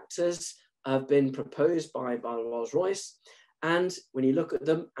modular reactors have been proposed by Rolls-Royce. And when you look at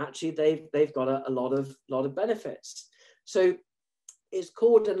them, actually they've got a lot of benefits. So it's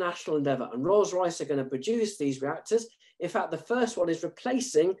called a national endeavour, and Rolls-Royce are going to produce these reactors. In fact, the first one is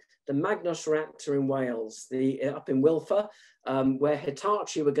replacing the Magnus reactor in Wales, up in Wilfer, where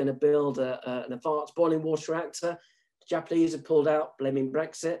Hitachi were going to build an advanced boiling water reactor. The Japanese have pulled out, blaming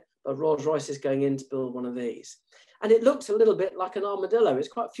Brexit, but Rolls-Royce is going in to build one of these. And it looks a little bit like an armadillo. It's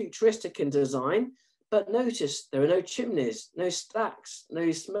quite futuristic in design, but notice there are no chimneys, no stacks,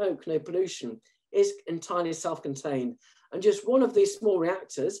 no smoke, no pollution. It's entirely self-contained. And just one of these small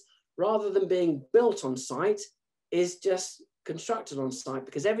reactors, rather than being built on site, is just constructed on site,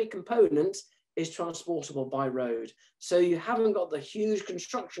 because every component is transportable by road. So you haven't got the huge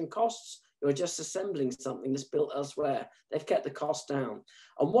construction costs. You're just assembling something that's built elsewhere. They've kept the cost down.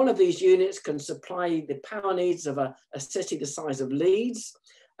 And one of these units can supply the power needs of a city the size of Leeds.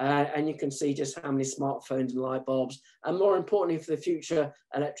 And you can see just how many smartphones and light bulbs, and more importantly for the future,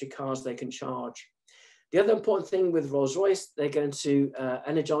 electric cars they can charge. The other important thing with Rolls-Royce, they're going to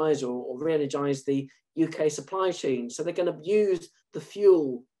energize or re-energize the UK supply chain. So they're going to use the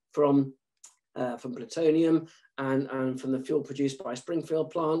fuel from plutonium and from the fuel produced by Springfield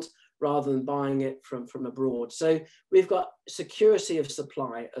plant, rather than buying it from abroad. So we've got security of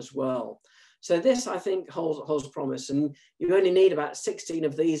supply as well. So this, I think, holds promise. And you only need about 16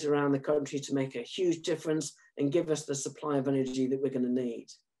 of these around the country to make a huge difference and give us the supply of energy that we're going to need.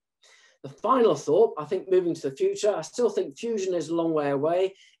 The final thought, I think, moving to the future, I still think fusion is a long way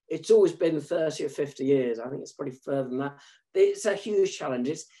away. It's always been 30 or 50 years. I think it's probably further than that. It's a huge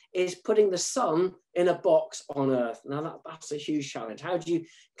challenge. It's putting the sun in a box on Earth. Now, that's a huge challenge. How do you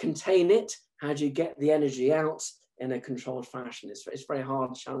contain it? How do you get the energy out in a controlled fashion? It's a very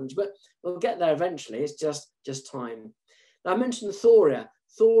hard challenge, but we'll get there eventually. It's just time. Now, I mentioned thorium.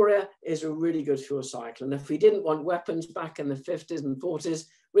 Thorium is a really good fuel cycle. And if we didn't want weapons back in the 50s and 40s,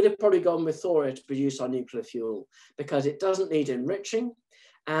 we'd have probably gone with thorium to produce our nuclear fuel, because it doesn't need enriching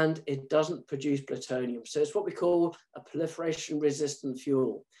and it doesn't produce plutonium. So it's what we call a proliferation resistant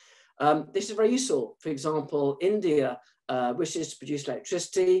fuel. This is very useful. For example, India wishes to produce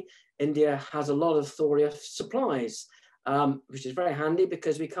electricity. India has a lot of thorium supplies, which is very handy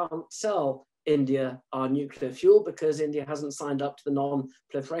because we can't sell India our nuclear fuel because India hasn't signed up to the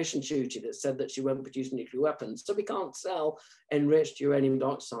non-proliferation treaty that said that she won't produce nuclear weapons. So we can't sell enriched uranium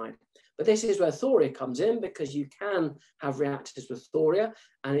dioxide. But this is where thorium comes in, because you can have reactors with thorium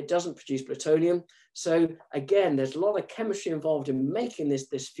and it doesn't produce plutonium. So again, there's a lot of chemistry involved in making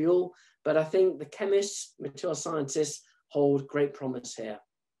this fuel, but I think the chemists, material scientists hold great promise here.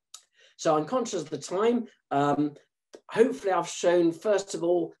 So I'm conscious of the time. Hopefully I've shown, first of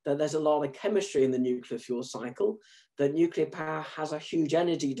all, that there's a lot of chemistry in the nuclear fuel cycle, that nuclear power has a huge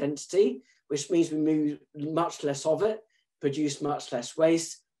energy density, which means we move much less of it, produce much less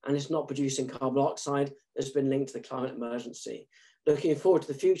waste, and it's not producing carbon dioxide that's been linked to the climate emergency. Looking forward to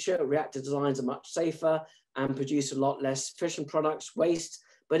the future, reactor designs are much safer and produce a lot less fission products, waste.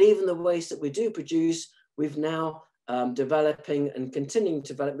 But even the waste that we do produce, we've now developing and continuing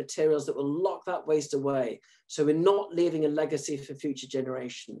to develop materials that will lock that waste away. So we're not leaving a legacy for future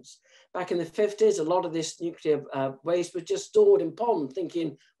generations. Back in the 50s, a lot of this nuclear waste was just stored in ponds,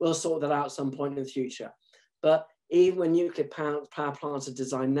 thinking we'll sort that out at some point in the future. But even when nuclear power plants are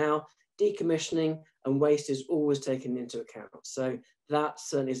designed now, decommissioning and waste is always taken into account. So that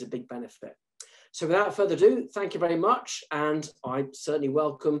certainly is a big benefit. So without further ado, thank you very much. And I certainly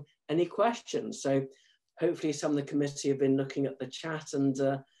welcome any questions. So hopefully some of the committee have been looking at the chat, and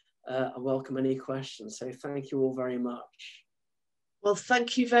I welcome any questions. So thank you all very much. Well,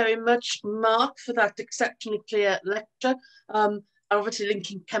 thank you very much, Mark, for that exceptionally clear lecture. Obviously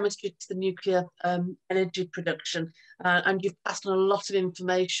linking chemistry to the nuclear energy production, and you've passed on a lot of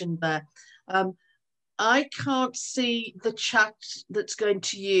information there. I can't see the chat that's going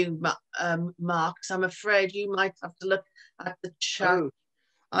to you, Mark, so I'm afraid you might have to look at the chat. Oh.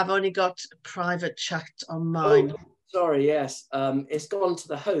 I've only got a private chat on mine. Oh, sorry, yes. It's gone to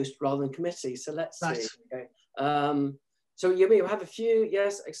the host rather than committee, so let's see. Okay. So you have a few,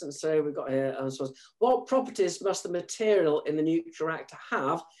 yes, excellent. So we've got here, what properties must the material in the nuclear reactor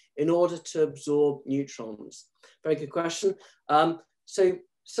have in order to absorb neutrons? Very good question. So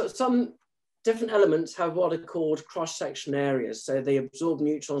some different elements have what are called cross-section areas. So they absorb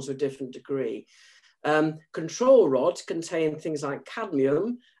neutrons to a different degree. Control rods contain things like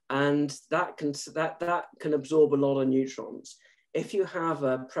cadmium, and that can absorb a lot of neutrons. If you have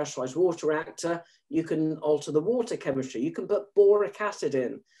a pressurized water reactor, you can alter the water chemistry. You can put boric acid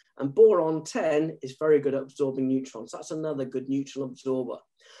in, and boron 10 is very good at absorbing neutrons. That's another good neutron absorber.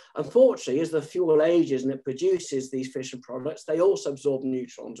 Unfortunately, as the fuel ages and it produces these fission products, they also absorb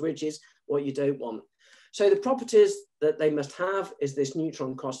neutrons, which is what you don't want. So the properties that they must have is this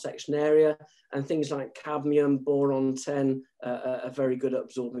neutron cross-section area, and things like cadmium, boron 10 are very good at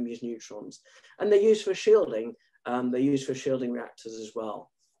absorbing these neutrons. And they're used for shielding. They're used for shielding reactors as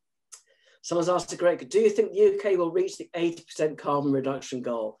well. Someone's asked a great, do you think the UK will reach the 80% carbon reduction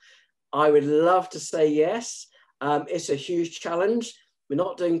goal? I would love to say yes. It's a huge challenge. We're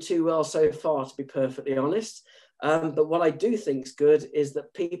not doing too well so far, to be perfectly honest. But what I do think is good is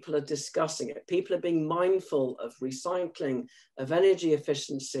that people are discussing it. People are being mindful of recycling, of energy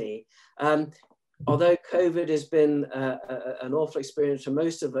efficiency. Although COVID has been an awful experience for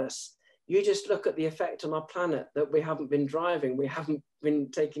most of us, you just look at the effect on our planet that we haven't been driving, we haven't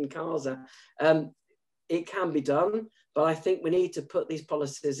been taking cars out. It can be done, but I think we need to put these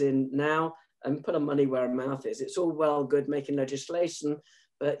policies in now and put our money where our mouth is. It's all well good making legislation,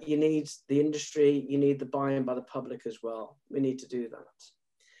 but you need the industry, you need the buy-in by the public as well. We need to do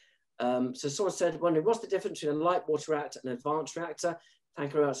that. So someone said, wondering, what's the difference between a light water reactor and an advanced reactor?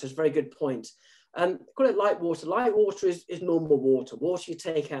 Thank you very much, that's a very good point. Call it light water. Light water is normal water, water you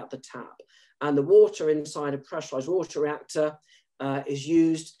take out the tap. And the water inside a pressurized water reactor is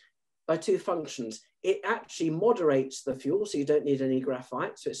used by two functions. It actually moderates the fuel, so you don't need any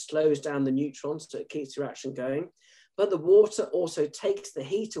graphite, so it slows down the neutrons, so it keeps the reaction going. But the water also takes the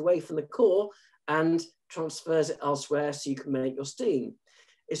heat away from the core and transfers it elsewhere so you can make your steam.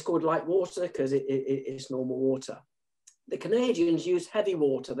 It's called light water because it's normal water. The Canadians use heavy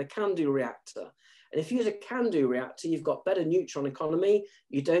water, the CANDU reactor. And if you use a CANDU reactor, you've got better neutron economy.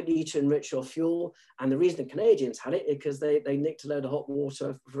 You don't need to enrich your fuel. And the reason the Canadians had it is because they nicked a load of hot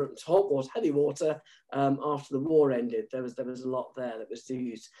water, heavy water, after the war ended. There was a lot there that was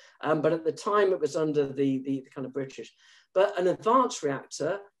used. But at the time, it was under the kind of British. But an advanced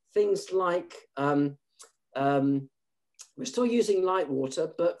reactor, things like, we're still using light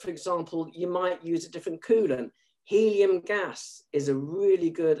water, but for example, you might use a different coolant. Helium gas is a really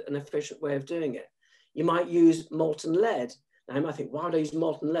good and efficient way of doing it. You might use molten lead. Now you might think, why do I use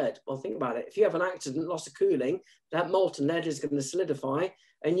molten lead? Well, think about it. If you have an accident, loss of cooling, that molten lead is going to solidify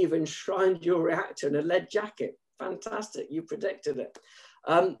and you've enshrined your reactor in a lead jacket. Fantastic, you predicted it.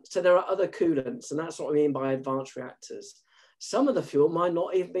 So there are other coolants, and that's what I mean by advanced reactors. Some of the fuel might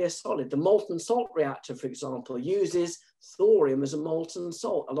not even be a solid. The molten salt reactor, for example, uses thorium as a molten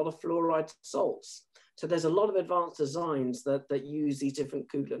salt, a lot of fluoride salts. So there's a lot of advanced designs that use these different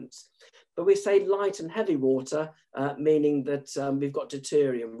coolants. But we say light and heavy water, meaning that we've got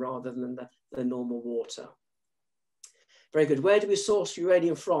deuterium rather than the normal water. Very good. Where do we source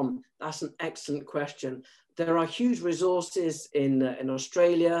uranium from? That's an excellent question. There are huge resources in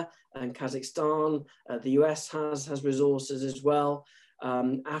Australia and Kazakhstan. The US has resources as well.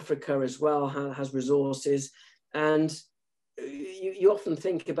 Africa as well has resources. And you often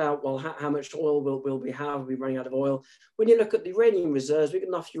think about, well, how much oil will we have? Are we running out of oil? When you look at the uranium reserves, we've got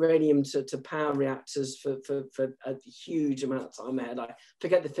enough uranium to power reactors for a huge amount of time ahead. I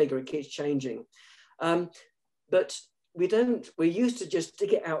forget the figure, it keeps changing. But we're used to just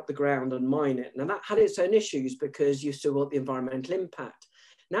dig it out the ground and mine it. Now that had its own issues because you still want the environmental impact.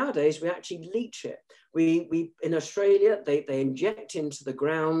 Nowadays, we actually leach it. We in Australia, they inject into the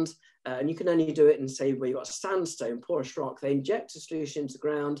ground, and you can only do it in, say, where you've got sandstone, porous rock. They inject a solution into the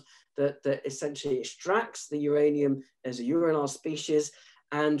ground that essentially extracts the uranium as a uranyl species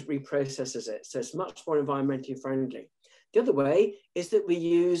and reprocesses it. So it's much more environmentally friendly. The other way is that we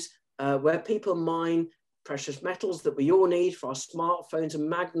use, where people mine precious metals that we all need for our smartphones and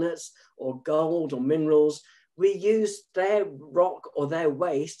magnets, or gold or minerals, we use their rock or their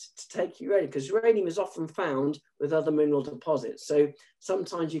waste to take uranium, because uranium is often found with other mineral deposits. So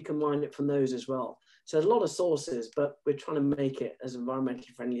sometimes you can mine it from those as well. So there's a lot of sources, but we're trying to make it as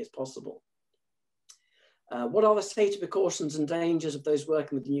environmentally friendly as possible. What are the safety precautions and dangers of those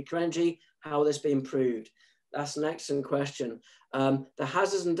working with nuclear energy? How will this be improved? That's an excellent question. The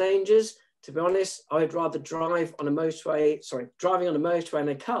hazards and dangers, to be honest, I would rather drive on a motorway, driving on a motorway in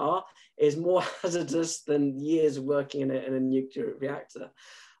a car is more hazardous than years of working in a nuclear reactor.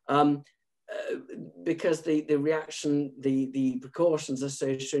 Because the reaction, the precautions are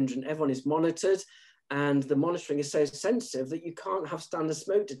so stringent, everyone is monitored, and the monitoring is so sensitive that you can't have standard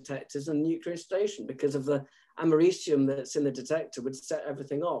smoke detectors in a nuclear installation because of the americium that's in the detector would set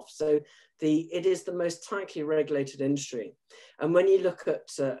everything off. So it is the most tightly regulated industry. And when you look at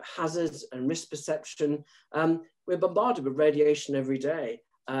hazards and risk perception, we're bombarded with radiation every day.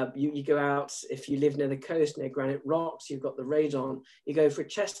 You go out, if you live near the coast, near granite rocks, you've got the radon. You go for a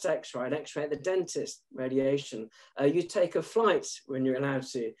chest x-ray, an x-ray at the dentist, radiation. You take a flight when you're allowed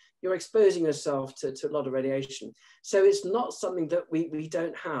to. You're exposing yourself to a lot of radiation. So it's not something that we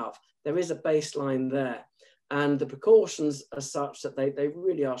don't have. There is a baseline there. And the precautions are such that they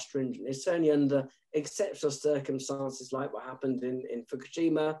really are stringent. It's only under exceptional circumstances like what happened in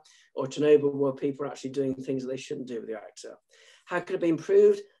Fukushima or Chernobyl where people are actually doing things that they shouldn't do with the reactor. How could it be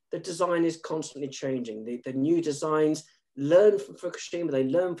improved? The design is constantly changing. The new designs learn from Fukushima, they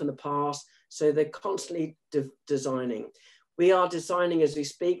learn from the past, so they're constantly designing. We are designing as we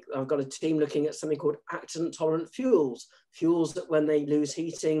speak. I've got a team looking at something called accident-tolerant fuels. Fuels that when they lose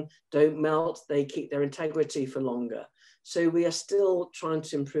heating, don't melt, they keep their integrity for longer. So we are still trying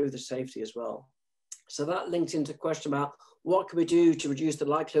to improve the safety as well. So that linked into a question about what can we do to reduce the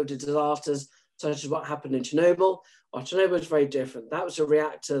likelihood of disasters, such as what happened in Chernobyl. Well, Chernobyl was very different. That was a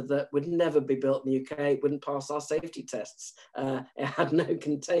reactor that would never be built in the UK. It wouldn't pass our safety tests. It had no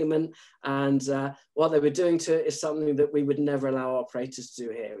containment. And what they were doing to it is something that we would never allow operators to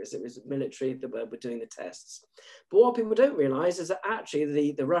do here. It was military that were doing the tests. But what people don't realize is that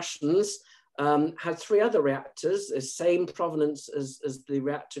actually the Russians had 3 other reactors, the same provenance as the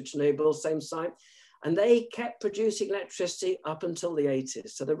reactor at Chernobyl, same site. And they kept producing electricity up until the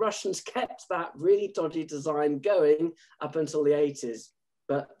 80s. So the Russians kept that really dodgy design going up until the 80s,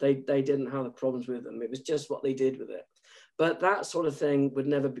 but they didn't have the problems with them. It was just what they did with it. But that sort of thing would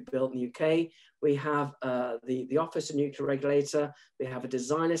never be built in the UK. We have the Office of Nuclear Regulator. We have a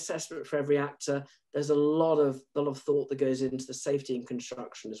design assessment for every reactor. There's a lot of thought that goes into the safety and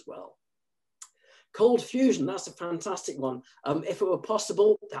construction as well. Cold fusion, that's a fantastic one. If it were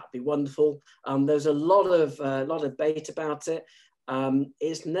possible, that'd be wonderful. There's a lot of debate about it.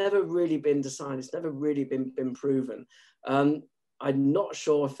 It's never really been decided. It's never really been proven. I'm not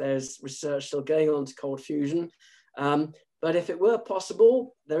sure if there's research still going on to cold fusion. But if it were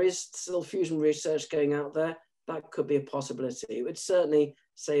possible, there is still fusion research going out there. That could be a possibility. It would certainly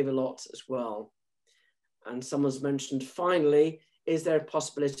save a lot as well. And someone's mentioned, finally, is there a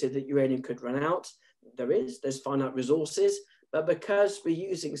possibility that uranium could run out? There's finite resources, but because we're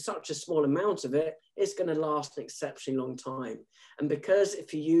using such a small amount of it, it's going to last an exceptionally long time. And because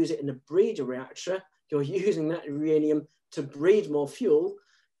if you use it in a breeder reactor, you're using that uranium to breed more fuel.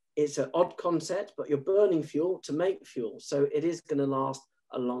 It's an odd concept, but you're burning fuel to make fuel. So it is going to last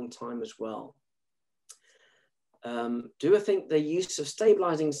a long time as well. Do I think the use of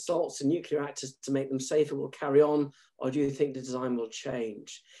stabilizing salts in nuclear reactors to make them safer will carry on, or do you think the design will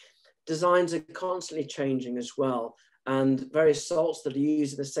change? Designs are constantly changing as well, and various salts that are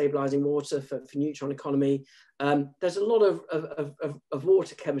used in the stabilizing water for neutron economy. There's a lot of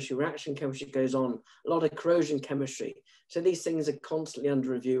water chemistry, reaction chemistry goes on, a lot of corrosion chemistry. So these things are constantly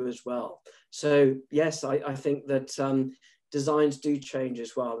under review as well. So yes, I think that designs do change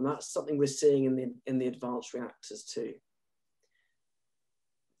as well, and that's something we're seeing in the advanced reactors too.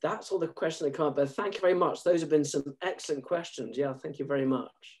 that's all the questions that come up. But thank you very much. Those have been some excellent questions. Yeah, thank you very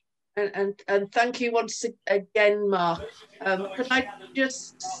much. And thank you once again, Mark. Could I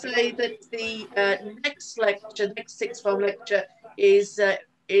just say that the next lecture, next sixth form lecture, is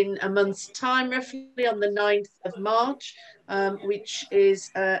in a month's time, roughly on the 9th of March, which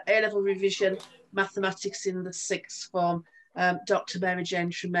is A-level revision mathematics in the sixth form, Dr. Mary Jane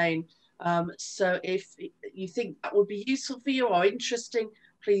Tremaine. So if you think that would be useful for you or interesting,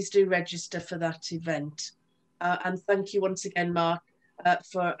 please do register for that event. And thank you once again, Mark,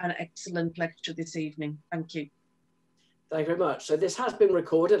 for an excellent lecture this evening. Thank you. Thank you very much. So this has been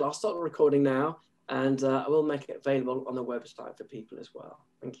recorded. I'll stop the recording now, and I will make it available on the website for people as well.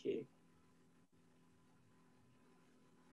 Thank you.